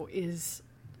character though is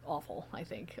awful. I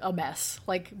think a mess.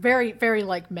 Like very, very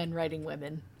like men writing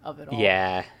women of it all.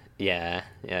 Yeah. You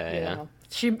know?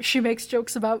 She makes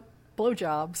jokes about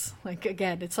blowjobs. Like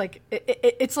again, it's like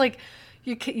it's like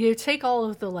you take all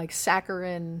of the like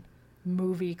saccharine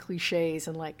movie cliches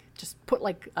and like just put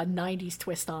like a 90s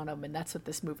twist on them, and that's what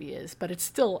this movie is. But it's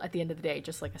still, at the end of the day,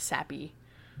 just like a sappy,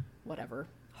 whatever,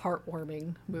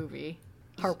 heartwarming movie.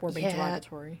 Heartwarming,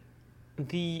 derogatory.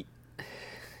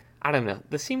 I don't know.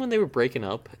 The scene when they were breaking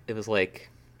up, it was like,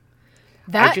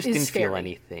 that I just is didn't scary. feel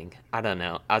anything. I don't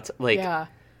know. Yeah.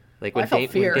 Like I felt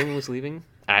fear. when Damon was leaving,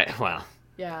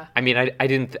 Yeah. I mean, I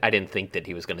didn't think that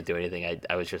he was going to do anything.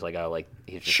 I was just like, oh, like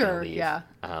he's just going to leave. Yeah.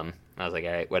 I was like,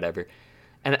 all right, whatever.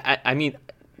 And I mean,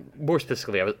 more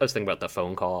specifically, I was thinking about the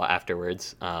phone call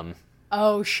afterwards.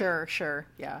 Oh, sure,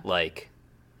 yeah. Like,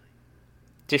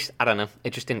 just I don't know.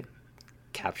 It just didn't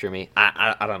capture me.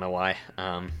 I don't know why.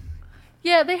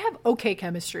 Yeah, they have okay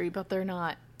chemistry, but they're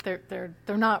not. They're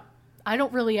not. I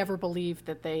don't really ever believe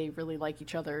that they really like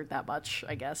each other that much,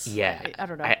 I guess. Yeah. I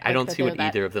don't know. I don't see what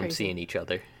either of them crazy. see in each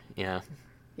other. Yeah.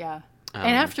 Yeah.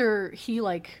 And after he,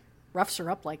 like, roughs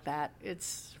her up like that,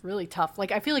 it's really tough.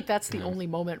 Like, I feel like that's the only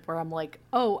moment where I'm like,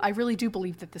 oh, I really do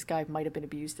believe that this guy might have been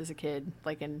abused as a kid.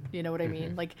 Like, and you know what I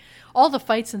mean? Like, all the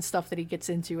fights and stuff that he gets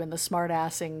into and the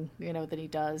smart-assing, you know, that he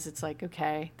does, it's like,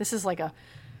 okay, this is like a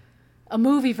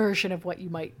movie version of what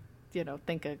you might, you know,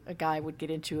 think a guy would get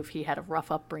into if he had a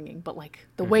rough upbringing. But like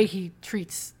the way he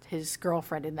treats his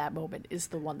girlfriend in that moment is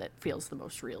the one that feels the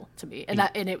most real to me.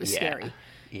 And it was scary.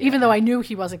 Yeah. Even though I knew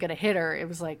he wasn't going to hit her, it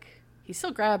was like he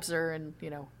still grabs her and, you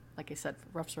know, like I said,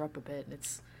 roughs her up a bit, and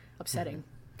it's upsetting.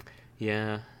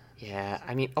 Yeah.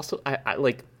 I mean, also I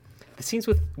like the scenes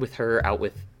with her out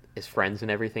with his friends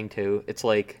and everything too. It's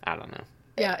like, I don't know.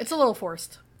 Yeah, it's a little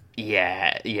forced.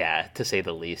 Yeah, to say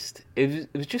the least. It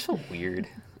was just so weird.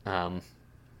 And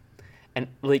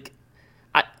like,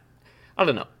 I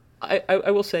don't know.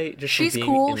 I will say, just she's being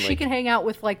cool. in, like, she can hang out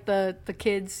with like the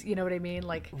kids. You know what I mean?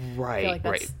 Like, right.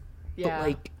 Yeah. But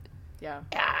like, yeah.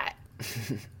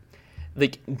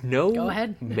 Like no Go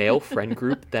ahead. male friend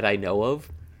group that I know of.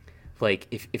 Like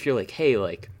if you're like, hey,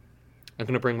 like I'm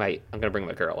gonna bring my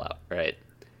girl out, right?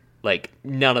 Like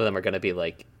none of them are gonna be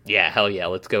like, yeah, hell yeah,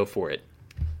 let's go for it,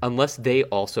 unless they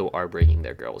also are bringing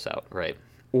their girls out, right?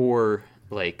 Or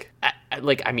like,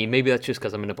 I mean, maybe that's just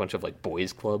because I'm in a bunch of like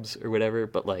boys clubs or whatever.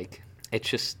 But like, it's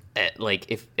just like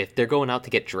if they're going out to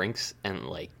get drinks and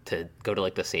like to go to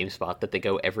like the same spot that they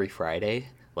go every Friday,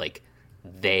 like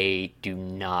they do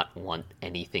not want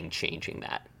anything changing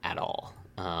that at all.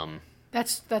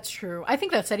 That's true. I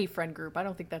think that's any friend group. I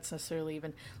don't think that's necessarily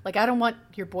even like I don't want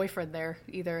your boyfriend there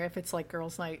either. If it's like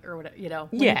girls' night or whatever, you know,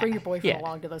 when you bring your boyfriend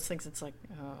along to those things, it's like,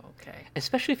 oh, okay.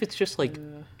 Especially if it's just like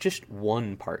just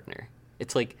one partner.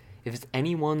 It's like if it's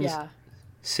anyone's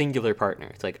singular partner,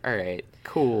 it's like, all right,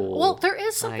 cool. Well, there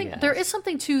is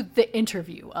something to the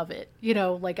interview of it. You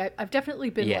know, like I've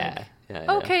definitely been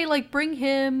okay, like bring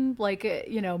him, like,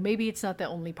 you know, maybe it's not the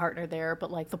only partner there, but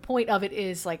like the point of it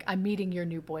is like I'm meeting your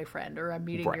new boyfriend or I'm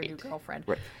meeting your new girlfriend.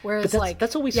 Right. Whereas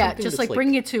that's always something just like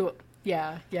bringing it to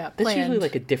that's planned. Usually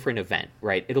like a different event,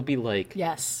 right? It'll be like,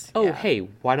 hey,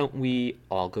 why don't we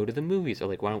all go to the movies, or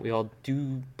like why don't we all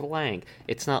do blank?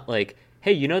 It's not like,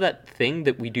 hey, you know that thing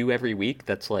that we do every week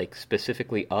that's like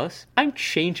specifically us? I'm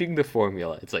changing the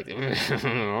formula. It's like, I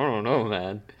don't know,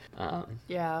 man.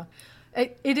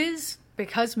 It is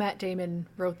because Matt Damon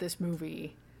wrote this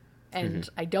movie, and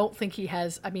I don't think he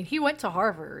has. I mean, he went to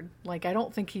Harvard. Like, I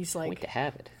don't think he's like to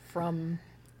have it from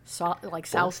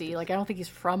Southie. Like, I don't think he's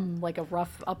from like a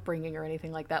rough upbringing or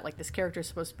anything like that. Like, this character is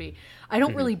supposed to be. I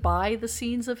don't really buy the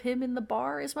scenes of him in the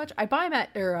bar as much. I buy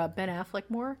Ben Affleck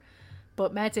more.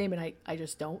 But Matt Damon, I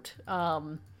just don't.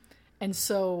 And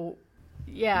so,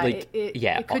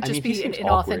 it could just be an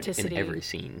authenticity in every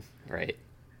scene, right?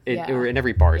 Or in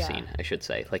every bar scene, I should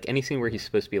say. Like any scene where he's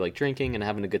supposed to be like drinking and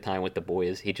having a good time with the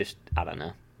boys, he just, I don't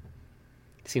know,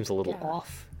 seems a little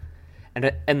off.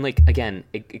 And like again,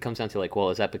 it comes down to like, well,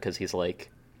 is that because he's like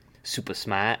super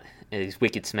smart and he's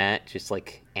wicked smart, just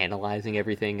like analyzing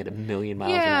everything at 1,000,000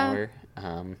 miles an hour?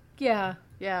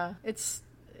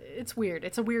 It's weird.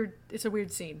 It's a weird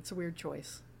scene. It's a weird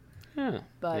choice.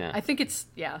 But I think it's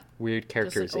weird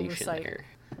characterization there.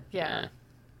 Yeah.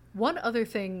 One other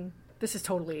thing. This is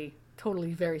totally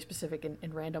very specific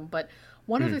and random. But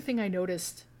one other thing I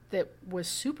noticed that was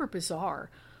super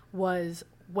bizarre was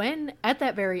when at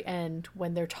that very end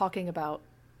when they're talking about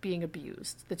being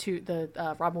abused,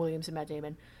 the Robin Williams and Matt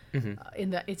Damon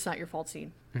in the "It's Not Your Fault"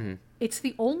 scene. It's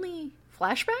the only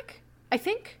flashback I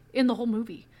think in the whole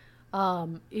movie.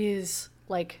 Is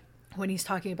like when he's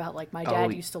talking about like my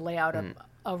dad used to lay out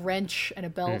a wrench and a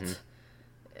belt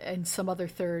and some other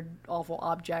third awful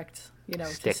object, you know,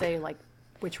 to say like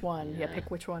which one, pick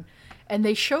which one. And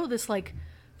they show this like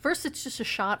first it's just a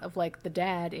shot of like the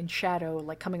dad in shadow,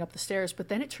 like coming up the stairs, but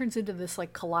then it turns into this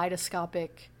like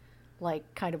kaleidoscopic, like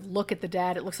kind of look at the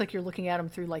dad. It looks like you're looking at him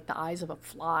through like the eyes of a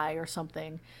fly or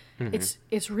something.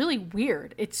 It's really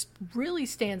weird. It really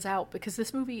stands out because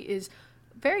this movie is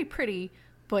very pretty,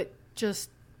 but just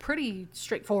pretty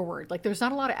straightforward. Like there's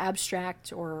not a lot of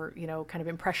abstract or, you know, kind of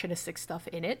impressionistic stuff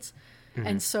in it.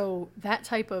 And so that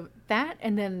type of that,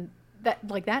 and then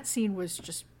that scene was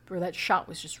just, or that shot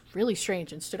was just really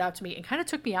strange and stood out to me and kind of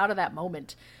took me out of that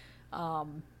moment.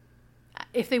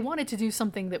 If they wanted to do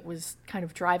something that was kind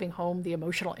of driving home the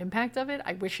emotional impact of it,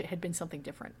 I wish it had been something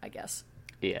different, I guess.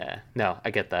 Yeah, no, I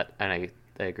get that, and I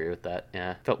agree with that.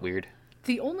 Yeah, felt weird.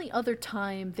 The only other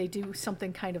time they do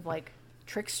something kind of like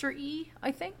trickster-y,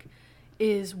 I think,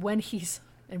 is when he's,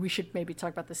 and we should maybe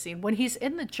talk about this scene, when he's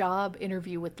in the job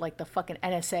interview with like the fucking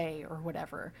NSA or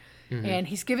whatever, and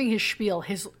he's giving his spiel,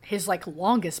 his like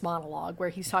longest monologue where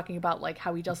he's talking about like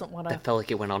how he doesn't want to. That felt like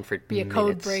it went on for be a minutes.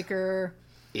 code breaker.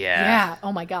 Yeah.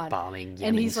 Oh my god. Bombing and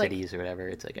Yemen he's cities or whatever.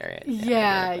 It's like, all right.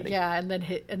 Yeah. And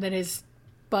then his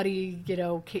buddy, you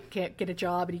know, can't get a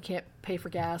job and he can't pay for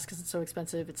gas because it's so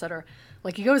expensive, etc.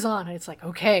 Like he goes on and it's like,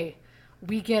 okay,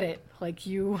 we get it. Like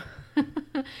you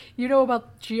know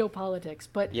about geopolitics,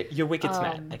 but you're wicked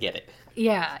smart. I get it.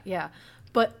 Yeah.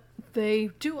 But they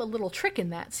do a little trick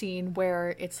in that scene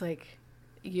where it's like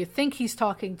you think he's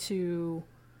talking to,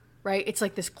 right? It's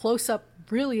like this close up,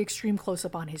 really extreme close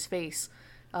up on his face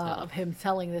of him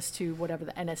telling this to whatever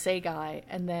the NSA guy,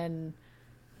 and then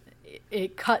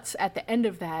it cuts at the end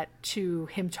of that to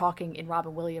him talking in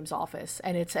Robin Williams' office,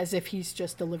 and it's as if he's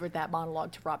just delivered that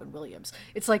monologue to Robin Williams.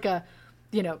 It's like a,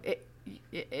 you know,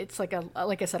 it's like a,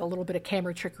 like I said, a little bit of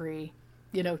camera trickery,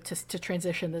 you know, to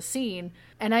transition the scene.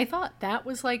 And I thought that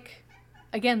was like,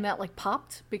 again, that like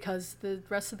popped because the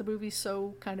rest of the movie's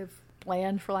so kind of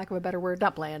bland, for lack of a better word.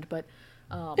 Not bland, but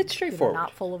it's straightforward,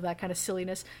 not full of that kind of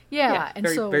silliness. Yeah, and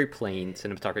so very plain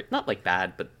cinematography. Not like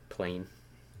bad, but plain.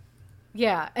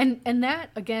 Yeah, and that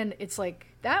again, it's like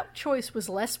that choice was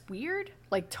less weird,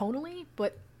 like tonally,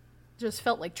 but just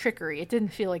felt like trickery. It didn't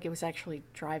feel like it was actually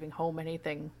driving home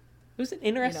anything. It was an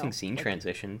interesting scene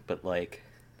transition, but like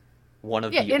one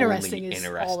of the only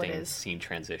interesting scene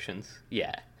transitions.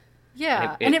 Yeah.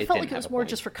 Yeah, and it felt like it was more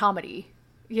just for comedy,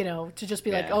 you know, to just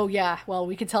be like, oh yeah, well,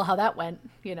 we can tell how that went,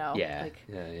 you know, like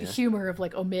the humor of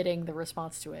like omitting the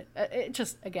response to it. It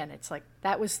just, again, it's like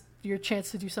that was your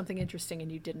chance to do something interesting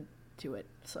and you didn't do it.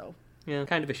 So yeah,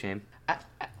 kind of a shame.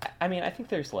 I mean, I think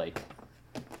there's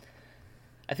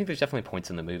definitely points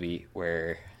in the movie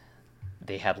where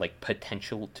they had like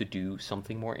potential to do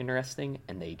something more interesting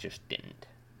and they just didn't.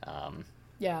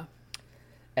 Yeah.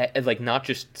 Like not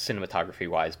just cinematography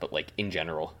wise, but like in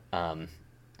general.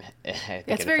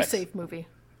 It's a very safe movie.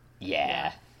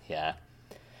 Yeah.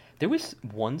 There was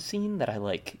one scene that I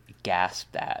like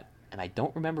gasped at, and I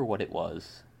don't remember what it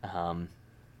was.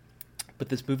 But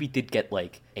this movie did get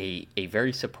like a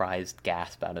very surprised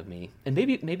gasp out of me, and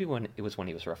maybe when he was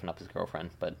roughing up his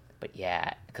girlfriend, but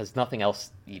yeah, because nothing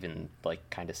else even like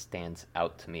kind of stands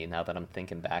out to me now that I'm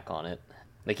thinking back on it.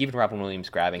 Like even Robin Williams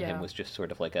grabbing him was just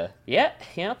sort of like a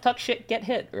talk shit, get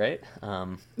hit, right?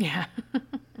 Yeah.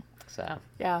 So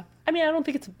yeah, I mean, I don't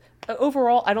think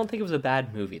overall it was a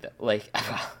bad movie though. Like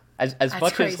as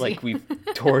much crazy. as like we've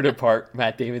torn apart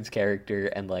Matt Damon's character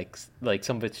and like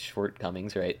some of its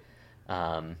shortcomings, right?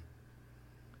 I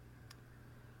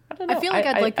don't know. I feel like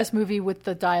I'd like this movie with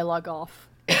the dialogue off.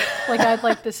 Like I'd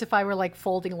like this if I were like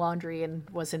folding laundry and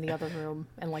was in the other room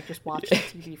and like just watching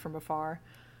TV from afar.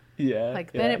 Yeah.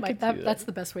 Like then it might that's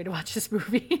the best way to watch this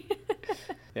movie.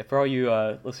 Yeah, for all you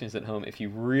listeners at home, if you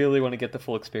really want to get the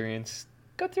full experience,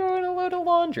 go throw in a load of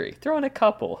laundry. Throw in a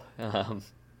couple.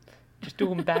 Just do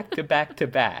them back to back to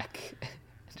back.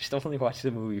 Just only watch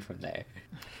the movie from there.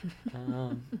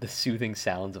 The soothing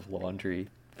sounds of laundry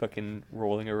fucking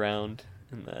rolling around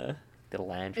in the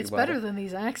laundry. It's better than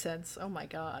these accents. Oh my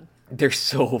god. They're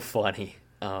so funny.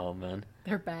 Oh man.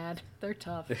 They're bad. They're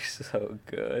tough. They're so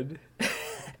good.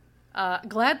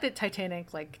 Glad that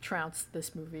Titanic like trounced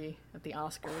this movie at the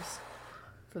Oscars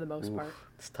for the most part.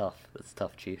 It's tough. It's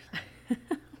tough, Chief.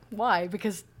 Why?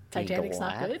 Because Titanic's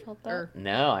not good? Or...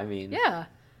 No, I mean... Yeah.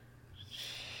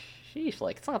 Sheesh,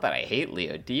 like, it's not that I hate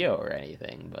Leo Dio or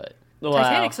anything, but...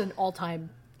 Titanic's an all-time...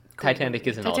 Titanic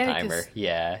is an all-timer.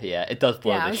 Yeah. It does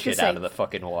blow the shit out of the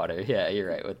fucking water. Yeah, you're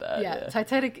right with that. Yeah,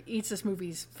 Titanic eats this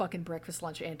movie's fucking breakfast,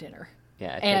 lunch, and dinner.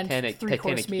 Yeah, Titanic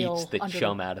eats the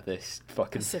chum out of this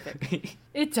fucking... Pacific.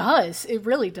 It does. It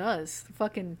really does.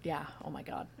 Fucking, yeah. Oh my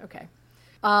god. Okay.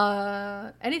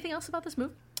 Anything else about this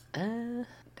movie?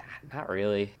 Not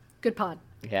really. Good pod.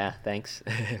 Yeah, thanks.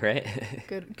 Right?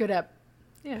 Good ep.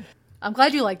 Yeah. I'm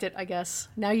glad you liked it, I guess.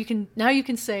 Now you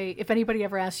can say, if anybody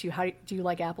ever asks you, how do you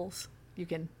like apples? You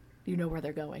know where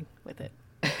they're going with it.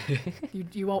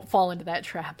 You won't fall into that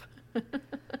trap.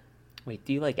 Wait,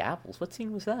 do you like apples? What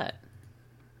scene was that?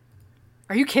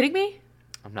 Are you kidding me?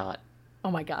 I'm not.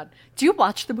 Oh my god. Do you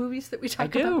watch the movies that we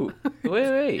talk about? I do.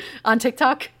 Wait. On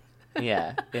TikTok?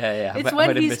 Yeah. It's I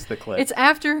might have missed the clip. It's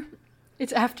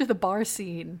after the bar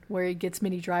scene where he gets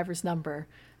Minnie Driver's number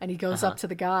and he goes up to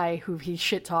the guy who he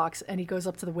shit talks, and he goes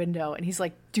up to the window and he's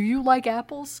like, "Do you like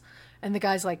apples?" And the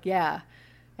guy's like, "Yeah."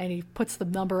 And he puts the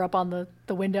number up on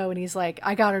the window and he's like,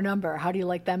 "I got her number. How do you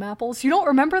like them apples?" You don't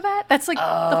remember that? That's like the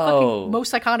fucking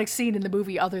most iconic scene in the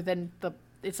movie other than the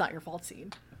 "It's Not Your Fault"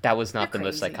 scene. That was not the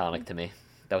most iconic to me.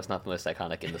 That was not the most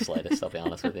iconic in the slightest, I'll be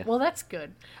honest with you. Well, that's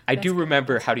good. I do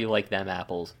remember "How do you like them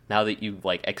apples?" Now that you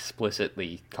like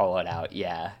explicitly call it out,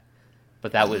 yeah.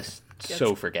 But that was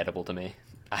so forgettable to me.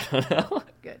 I don't know.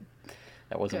 Good.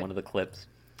 That wasn't one of the clips.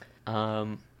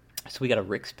 So we got a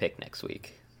Rick's pick next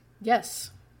week.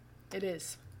 Yes, it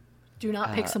is. Do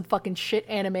not pick some fucking shit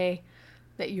anime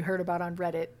that you heard about on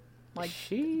Reddit like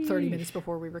 30 minutes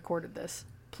before we recorded this.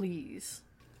 Please.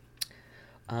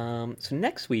 So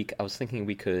next week, I was thinking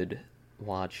we could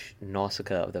watch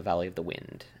Nausicaa of the Valley of the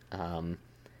Wind.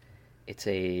 It's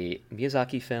a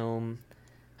Miyazaki film.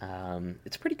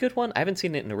 It's a pretty good one. I haven't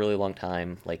seen it in a really long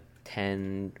time, like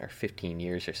 10 or 15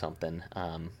 years or something,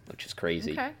 which is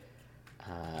crazy. Okay.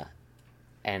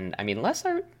 And I mean, last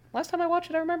time I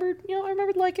watched it, I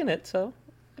remembered liking it. So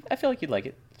I feel like you'd like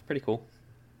it. It's pretty cool.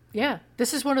 Yeah,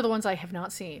 this is one of the ones I have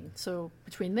not seen. So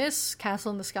between this,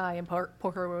 Castle in the Sky, and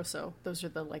Porco Rosso, those are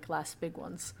the like last big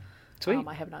ones. Sweet.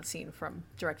 I have not seen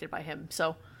directed by him. So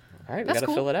all right, we that's gotta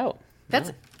cool. fill it out.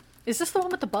 Is this the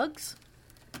one with the bugs?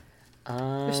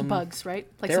 There's some bugs, right?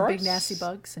 Like some big nasty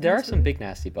bugs. There are some big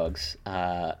nasty bugs.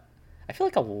 I feel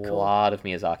like a lot of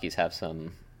Miyazaki's have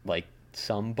some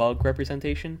bug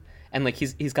representation, and like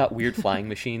he's got weird flying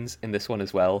machines in this one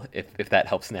as well. If that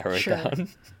helps narrow it down.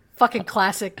 Fucking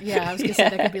classic. Yeah, I was gonna say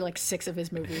that could be like 6 of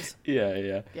his movies.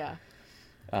 Yeah.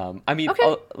 I mean,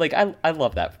 okay. I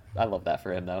love that. I love that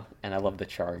for him though, and I love the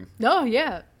charm. No,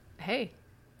 yeah. Hey,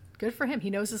 good for him.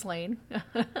 He knows his lane.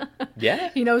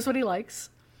 Yeah. He knows what he likes.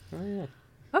 Oh yeah.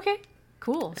 Okay.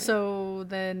 Cool. So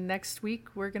then next week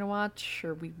we want to watch.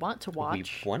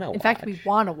 In fact, we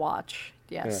want to watch.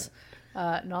 Yes.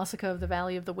 Yeah. Nausicaa of the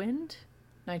Valley of the Wind,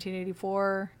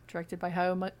 1984, directed by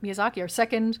Hayao Miyazaki. Our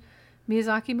second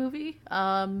Miyazaki movie.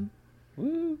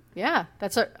 Yeah,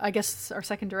 that's our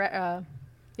second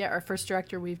our first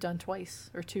director we've done twice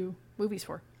or 2 movies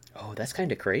for. Oh, that's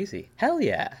kind of crazy. Hell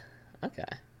yeah. Okay.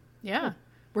 Yeah.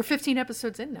 We're 15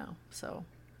 episodes in now, so.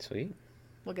 Sweet.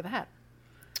 Look at that.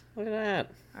 Look at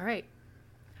that. All right.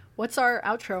 What's our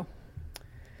outro?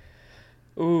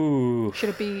 Ooh. Should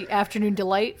it be Afternoon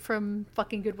Delight from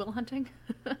fucking Good Will Hunting?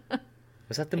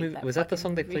 Was that the movie? Was that the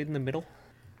song they played in the middle?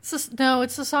 No,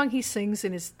 it's the song he sings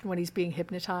when he's being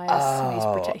hypnotized.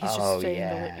 Oh, he's just saying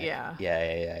yeah.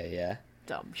 Yeah.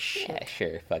 Dumb shit. Yeah,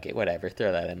 sure. Fuck it. Whatever.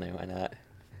 Throw that in there. Why not?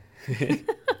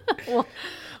 Well,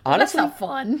 honestly, that's not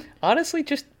fun. Honestly,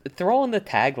 just throw in the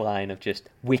tagline of just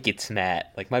 "Wicked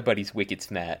Smat." Like my buddy's Wicked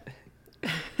Smat.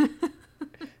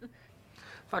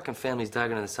 Fucking families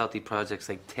digging in the Southie projects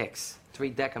like ticks.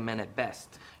 3-decker men at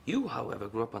best. You, however,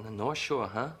 grew up on the North Shore,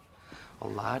 huh? A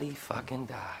lottie fucking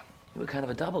da. You were kind of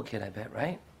a double kid, I bet,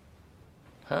 right?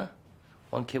 Huh?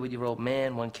 One kid with your old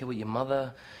man, one kid with your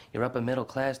mother. You're upper middle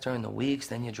class during the weeks,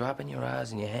 then you're dropping your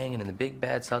eyes and you're hanging in the big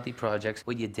bad Southie projects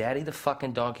with your daddy the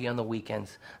fucking donkey on the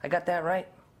weekends. I got that right?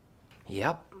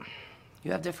 Yep.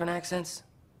 You have different accents?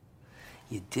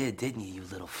 You did, didn't you, you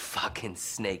little fucking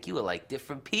snake? You were like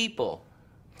different people.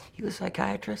 You a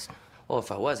psychiatrist? Well,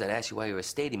 if I was, I'd ask you why you're a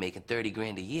statey making 30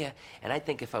 grand a year, and I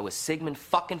think if I was Sigmund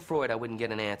fucking Freud, I wouldn't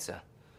get an answer.